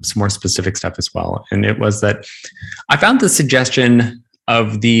some more specific stuff as well. And it was that I found the suggestion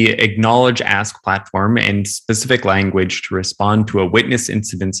of the Acknowledge Ask platform and specific language to respond to a witness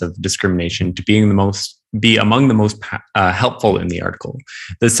incidence of discrimination to being the most be among the most helpful in the article.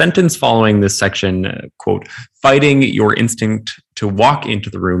 The sentence following this section, quote, fighting your instinct to walk into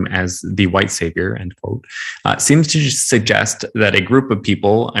the room as the white savior, end quote, seems to suggest that a group of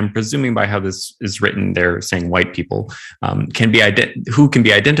people, I'm presuming by how this is written, they're saying white people, who can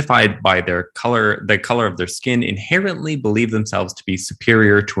be identified by their color, the color of their skin, inherently believe themselves to be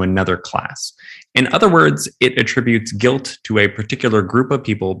superior to another class. In other words, it attributes guilt to a particular group of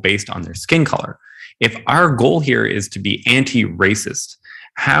people based on their skin color. If our goal here is to be anti-racist,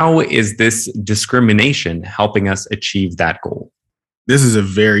 how is this discrimination helping us achieve that goal? This is a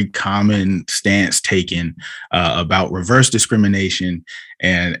very common stance taken about reverse discrimination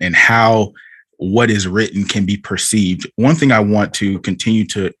and how what is written can be perceived. One thing I want to continue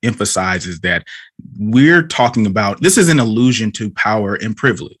to emphasize is that we're talking about, this is an allusion to power and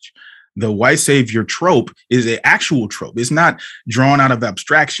privilege. The white savior trope is an actual trope. It's not drawn out of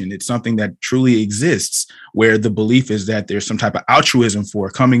abstraction. It's something that truly exists, where the belief is that there's some type of altruism for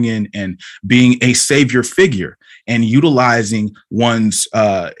coming in and being a savior figure and utilizing one's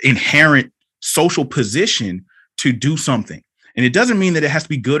inherent social position to do something. And it doesn't mean that it has to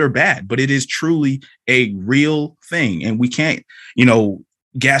be good or bad, but it is truly a real thing. And we can't,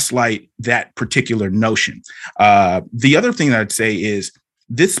 gaslight that particular notion. The other thing that I'd say is,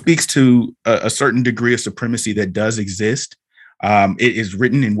 this speaks to a certain degree of supremacy that does exist. It is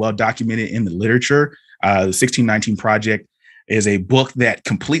written and well documented in the literature. The 1619 Project is a book that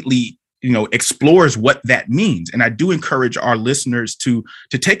completely, explores what that means. And I do encourage our listeners to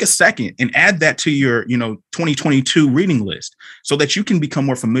take a second and add that to your, 2022 reading list so that you can become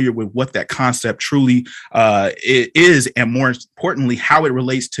more familiar with what that concept truly is, and more importantly, how it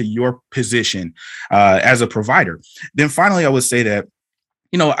relates to your position as a provider. Then finally, I would say that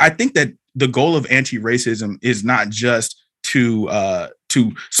I think that the goal of anti-racism is not just to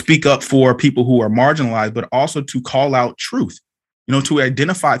speak up for people who are marginalized, but also to call out truth, to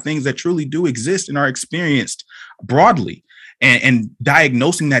identify things that truly do exist and are experienced broadly, and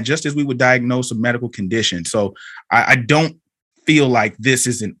diagnosing that just as we would diagnose a medical condition. So I don't feel like this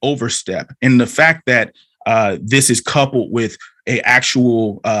is an overstep. And the fact that this is coupled with a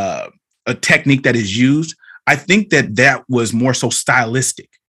technique that is used, I think that was more so stylistic.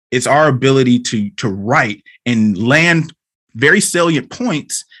 It's our ability to write and land very salient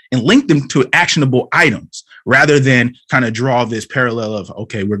points and link them to actionable items rather than kind of draw this parallel of,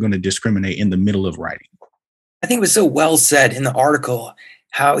 okay, we're going to discriminate in the middle of writing. I think it was so well said in the article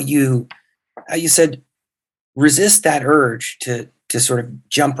how you said resist that urge to sort of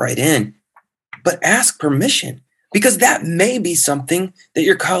jump right in, but ask permission, because that may be something that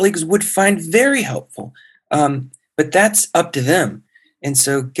your colleagues would find very helpful. But that's up to them. And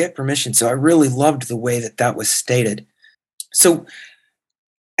so get permission. So I really loved the way that was stated. So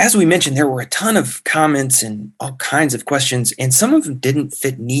as we mentioned, there were a ton of comments and all kinds of questions, and some of them didn't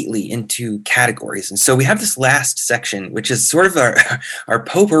fit neatly into categories. And so we have this last section, which is sort of our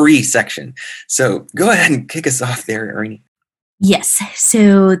potpourri section. So go ahead and kick us off there, Irini. Yes.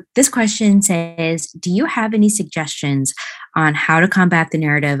 So this question says, do you have any suggestions on how to combat the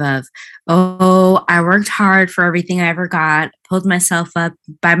narrative of, oh, I worked hard for everything I ever got, pulled myself up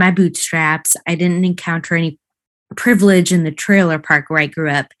by my bootstraps. I didn't encounter any privilege in the trailer park where I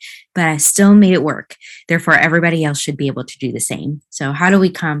grew up, but I still made it work. Therefore, everybody else should be able to do the same. So how do we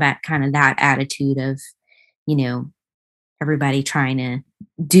combat kind of that attitude of, everybody trying to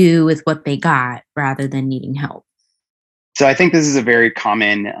do with what they got rather than needing help? So I think this is a very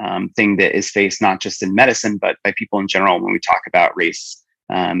common thing that is faced not just in medicine, but by people in general when we talk about race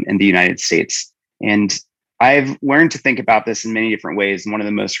in the United States. And I've learned to think about this in many different ways. And one of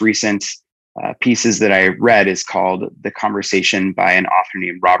the most recent pieces that I read is called The Conversation by an author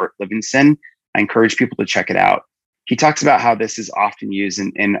named Robert Livingston. I encourage people to check it out. He talks about how this is often used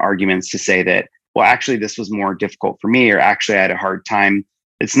in arguments to say that, well, actually, this was more difficult for me, or actually, I had a hard time.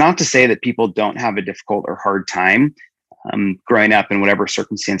 It's not to say that people don't have a difficult or hard time growing up in whatever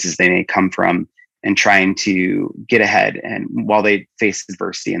circumstances they may come from and trying to get ahead, and while they face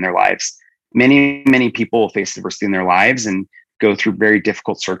adversity in their lives. Many, many people face adversity in their lives and go through very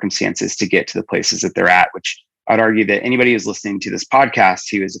difficult circumstances to get to the places that they're at, which I'd argue that anybody who's listening to this podcast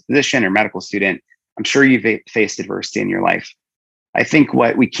who is a physician or medical student, I'm sure you've faced adversity in your life. I think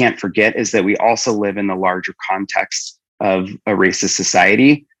what we can't forget is that we also live in the larger context of a racist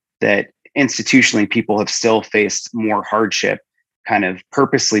society, that institutionally people have still faced more hardship kind of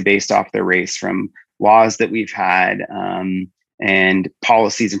purposely based off their race, from laws that we've had and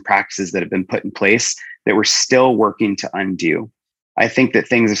policies and practices that have been put in place that we're still working to undo. I think that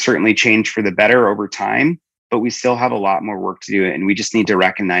things have certainly changed for the better over time, but we still have a lot more work to do. And we just need to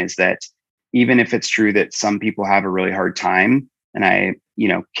recognize that even if it's true that some people have a really hard time, and I,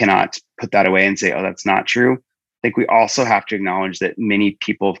 cannot put that away and say, oh, that's not true. I think we also have to acknowledge that many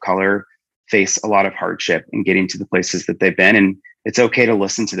people of color face a lot of hardship in getting to the places that they've been. And it's okay to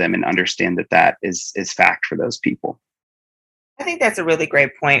listen to them and understand that that is fact for those people. I think that's a really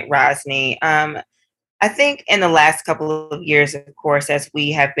great point, Rosny. I think in the last couple of years, of course, as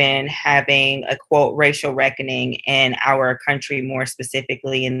we have been having a quote racial reckoning in our country more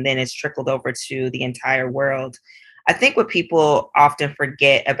specifically, and then it's trickled over to the entire world. I think what people often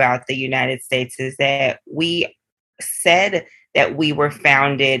forget about the United States is that we said that we were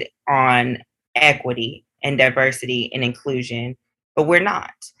founded on equity and diversity and inclusion, but we're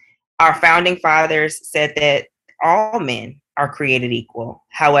not. Our founding fathers said that all men are created equal.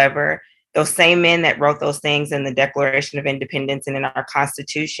 However, those same men that wrote those things in the Declaration of Independence and in our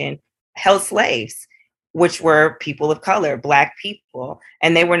Constitution held slaves, which were people of color, Black people,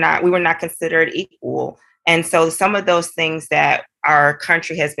 and we were not considered equal. And so some of those things that our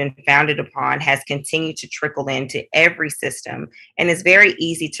country has been founded upon has continued to trickle into every system. And it's very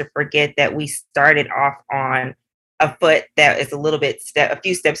easy to forget that we started off on a foot that is a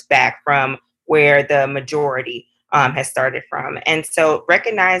few steps back from where the majority has started from. And so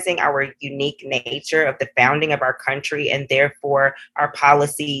recognizing our unique nature of the founding of our country, and therefore our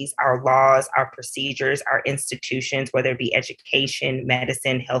policies, our laws, our procedures, our institutions, whether it be education,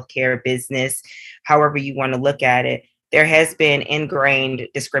 medicine, healthcare, business, however you want to look at it, there has been ingrained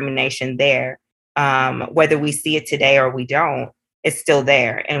discrimination there. Whether we see it today or we don't, it's still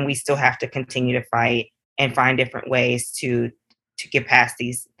there. And we still have to continue to fight and find different ways to get past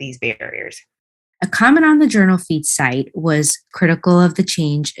these barriers. A comment on the Journal Feed site was critical of the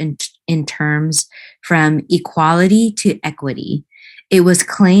change in terms from equality to equity. It was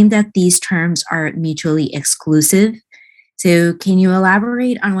claimed that these terms are mutually exclusive. So can you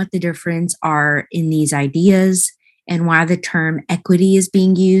elaborate on what the difference are in these ideas and why the term equity is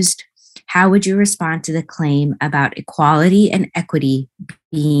being used? How would you respond to the claim about equality and equity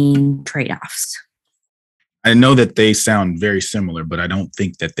being trade-offs? I know that they sound very similar, but I don't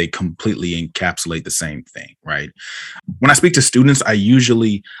think that they completely encapsulate the same thing, right? When I speak to students, I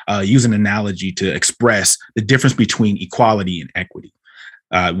usually use an analogy to express the difference between equality and equity.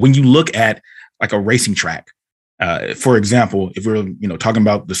 When you look at like a racing track, for example, if we're talking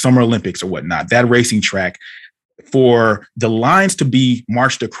about the Summer Olympics or whatnot, that racing track, for the lines to be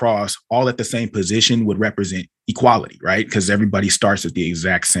marched across all at the same position would represent equality, right? Because everybody starts at the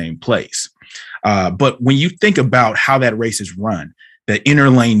exact same place. But when you think about how that race is run, the inner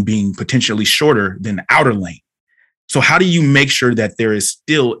lane being potentially shorter than the outer lane. So how do you make sure that there is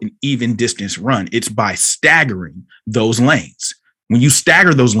still an even distance run? It's by staggering those lanes. When you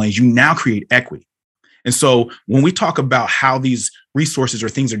stagger those lanes, you now create equity. And so when we talk about how these resources or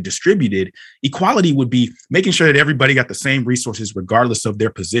things are distributed, equality would be making sure that everybody got the same resources, regardless of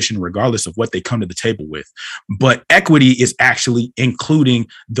their position, regardless of what they come to the table with. But equity is actually including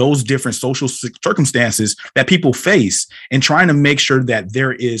those different social circumstances that people face and trying to make sure that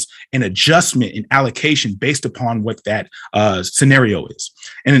there is an adjustment in allocation based upon what that scenario is.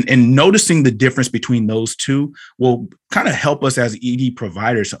 And noticing the difference between those two will kind of help us as ED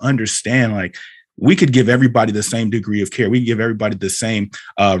providers to understand, like, we could give everybody the same degree of care. We can give everybody the same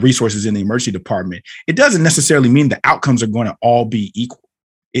resources in the emergency department. It doesn't necessarily mean the outcomes are going to all be equal.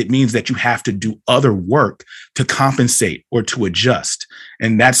 It means that you have to do other work to compensate or to adjust.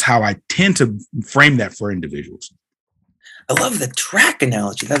 And that's how I tend to frame that for individuals. I love the track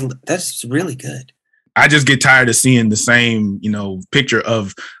analogy. That's really good. I just get tired of seeing the same, picture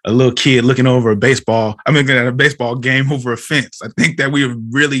of a little kid looking over a baseball. I'm looking at a baseball game over a fence. I think that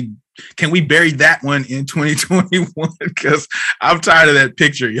can we bury that one in 2021? Because I'm tired of that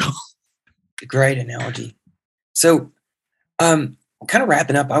picture, yo. Great analogy. So, kind of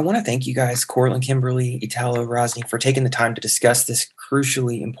wrapping up, I want to thank you guys, Courtland, Kimberly, Italo, Rosny, for taking the time to discuss this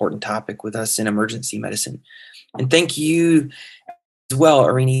crucially important topic with us in emergency medicine. And thank you as well,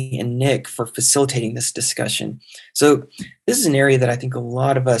 Arini and Nick, for facilitating this discussion. So this is an area that I think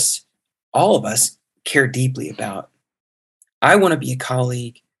all of us care deeply about. I want to be a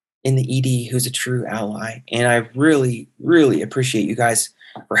colleague in the ED who's a true ally. And I really, really appreciate you guys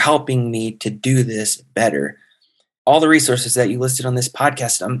for helping me to do this better. All the resources that you listed on this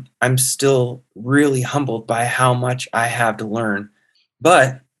podcast, I'm still really humbled by how much I have to learn.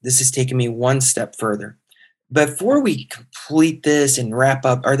 But this has taken me one step further. Before we complete this and wrap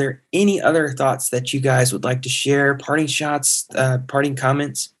up, are there any other thoughts that you guys would like to share? Parting shots, parting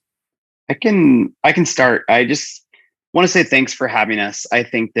comments? I can start. I just want to say thanks for having us. I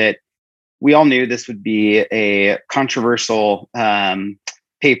think that we all knew this would be a controversial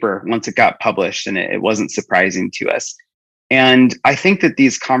paper once it got published, and it wasn't surprising to us. And I think that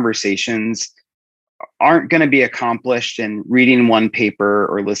these conversations aren't going to be accomplished in reading one paper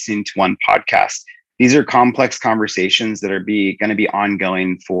or listening to one podcast. These are complex conversations that are going to be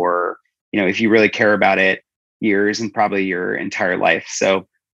ongoing for, if you really care about it, years and probably your entire life. So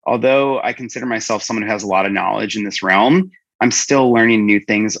although I consider myself someone who has a lot of knowledge in this realm, I'm still learning new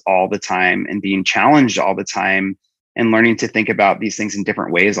things all the time and being challenged all the time and learning to think about these things in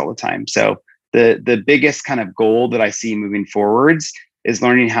different ways all the time. So the biggest kind of goal that I see moving forwards is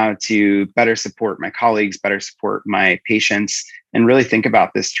learning how to better support my colleagues, better support my patients, and really think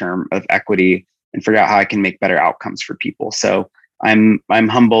about this term of equity and figure out how I can make better outcomes for people. So I'm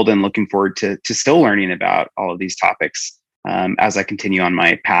humbled and looking forward to still learning about all of these topics as I continue on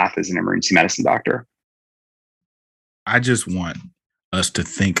my path as an emergency medicine doctor. I just want us to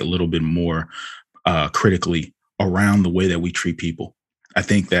think a little bit more critically around the way that we treat people. I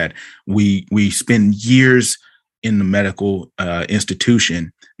think that we spend years in the medical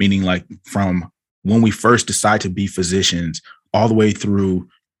institution, meaning like from when we first decide to be physicians all the way through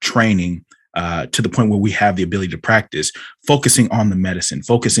training to the point where we have the ability to practice, focusing on the medicine,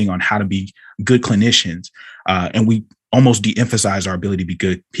 focusing on how to be good clinicians. And we almost de-emphasize our ability to be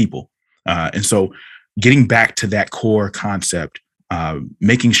good people. And so getting back to that core concept,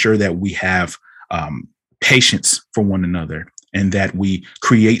 making sure that we have patience for one another and that we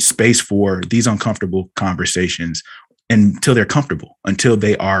create space for these uncomfortable conversations until they're comfortable, until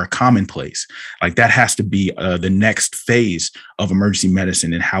they are commonplace. Like that has to be the next phase of emergency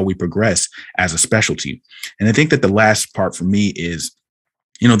medicine and how we progress as a specialty. And I think that the last part for me is,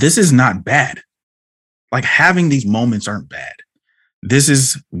 this is not bad. Like having these moments aren't bad. This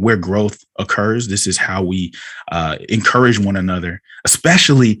is where growth occurs. This is how we encourage one another,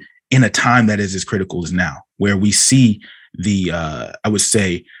 especially in a time that is as critical as now, where we see the, I would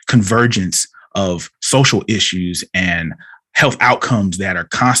say, convergence of social issues and health outcomes that are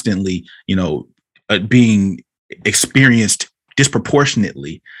constantly, being experienced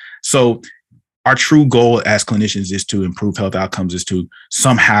disproportionately. So our true goal as clinicians is to improve health outcomes, is to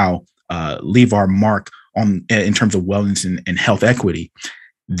somehow leave our mark in terms of wellness and health equity.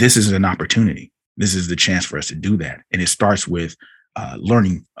 This is an opportunity. This is the chance for us to do that. And it starts with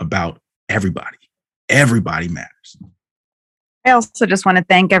learning about everybody. Everybody matters. I also just want to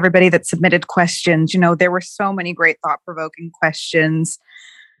thank everybody that submitted questions. There were so many great thought-provoking questions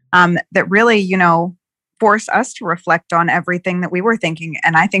that really, force us to reflect on everything that we were thinking.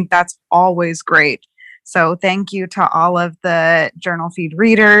 And I think that's always great. So thank you to all of the journal feed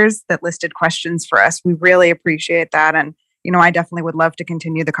readers that listed questions for us. We really appreciate that. And, I definitely would love to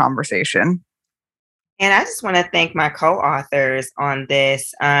continue the conversation. And I just want to thank my co-authors on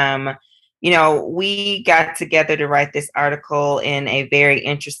this. We got together to write this article in a very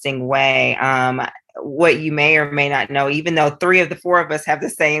interesting way. What you may or may not know, even though 3 of the 4 of us have the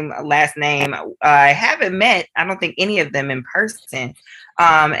same last name, I haven't met, I don't think, any of them in person.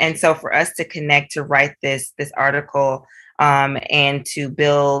 And so for us to connect to write this article and to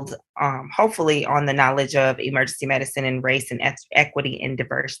build, hopefully, on the knowledge of emergency medicine and race and equity and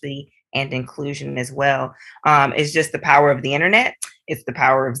diversity and inclusion as well, is just the power of the internet. It's the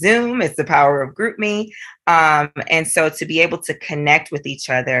power of Zoom. It's the power of GroupMe. And so to be able to connect with each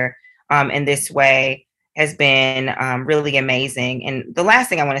other in this way has been really amazing. And the last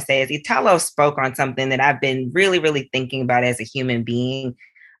thing I want to say is Italo spoke on something that I've been really, really thinking about as a human being,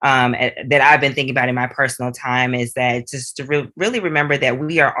 that I've been thinking about in my personal time, is that just to really remember that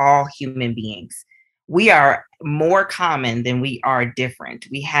we are all human beings. We are more common than we are different.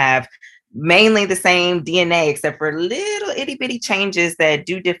 We have mainly the same DNA, except for little itty bitty changes that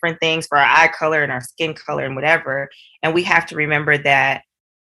do different things for our eye color and our skin color and whatever. And we have to remember that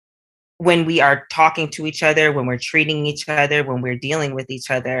when we are talking to each other, when we're treating each other, when we're dealing with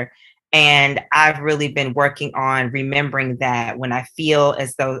each other. And I've really been working on remembering that when I feel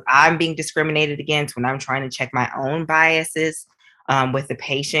as though I'm being discriminated against, when I'm trying to check my own biases with the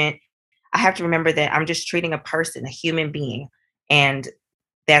patient, I have to remember that I'm just treating a person, a human being. And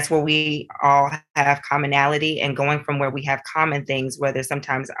that's where we all have commonality, and going from where we have common things, whether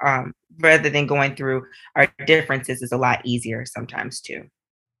sometimes rather than going through our differences, is a lot easier sometimes too.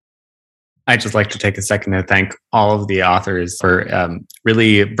 I'd just like to take a second to thank all of the authors for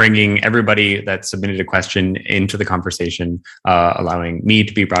really bringing everybody that submitted a question into the conversation, allowing me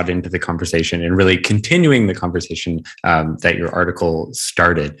to be brought into the conversation, and really continuing the conversation that your article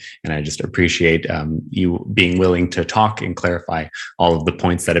started. And I just appreciate you being willing to talk and clarify all of the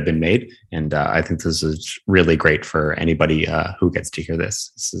points that have been made. And I think this is really great for anybody who gets to hear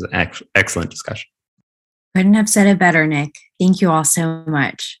this. This is an excellent discussion. Couldn't have said it better, Nick. Thank you all so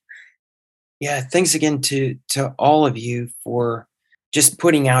much. Yeah, thanks again to all of you for just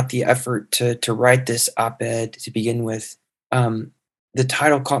putting out the effort to write this op-ed to begin with. The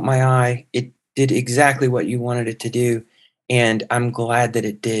title caught my eye. It did exactly what you wanted it to do, and I'm glad that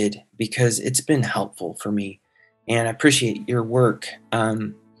it did because it's been helpful for me. And I appreciate your work,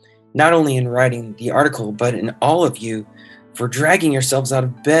 not only in writing the article, but in all of you for dragging yourselves out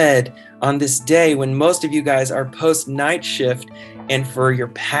of bed on this day when most of you guys are post-night shift, and for your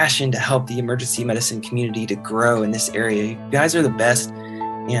passion to help the emergency medicine community to grow in this area. You guys are the best,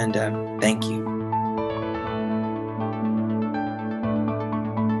 and thank you.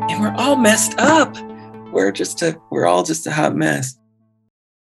 And we're all messed up. We're all just a hot mess.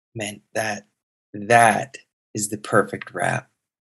 Man, that is the perfect wrap.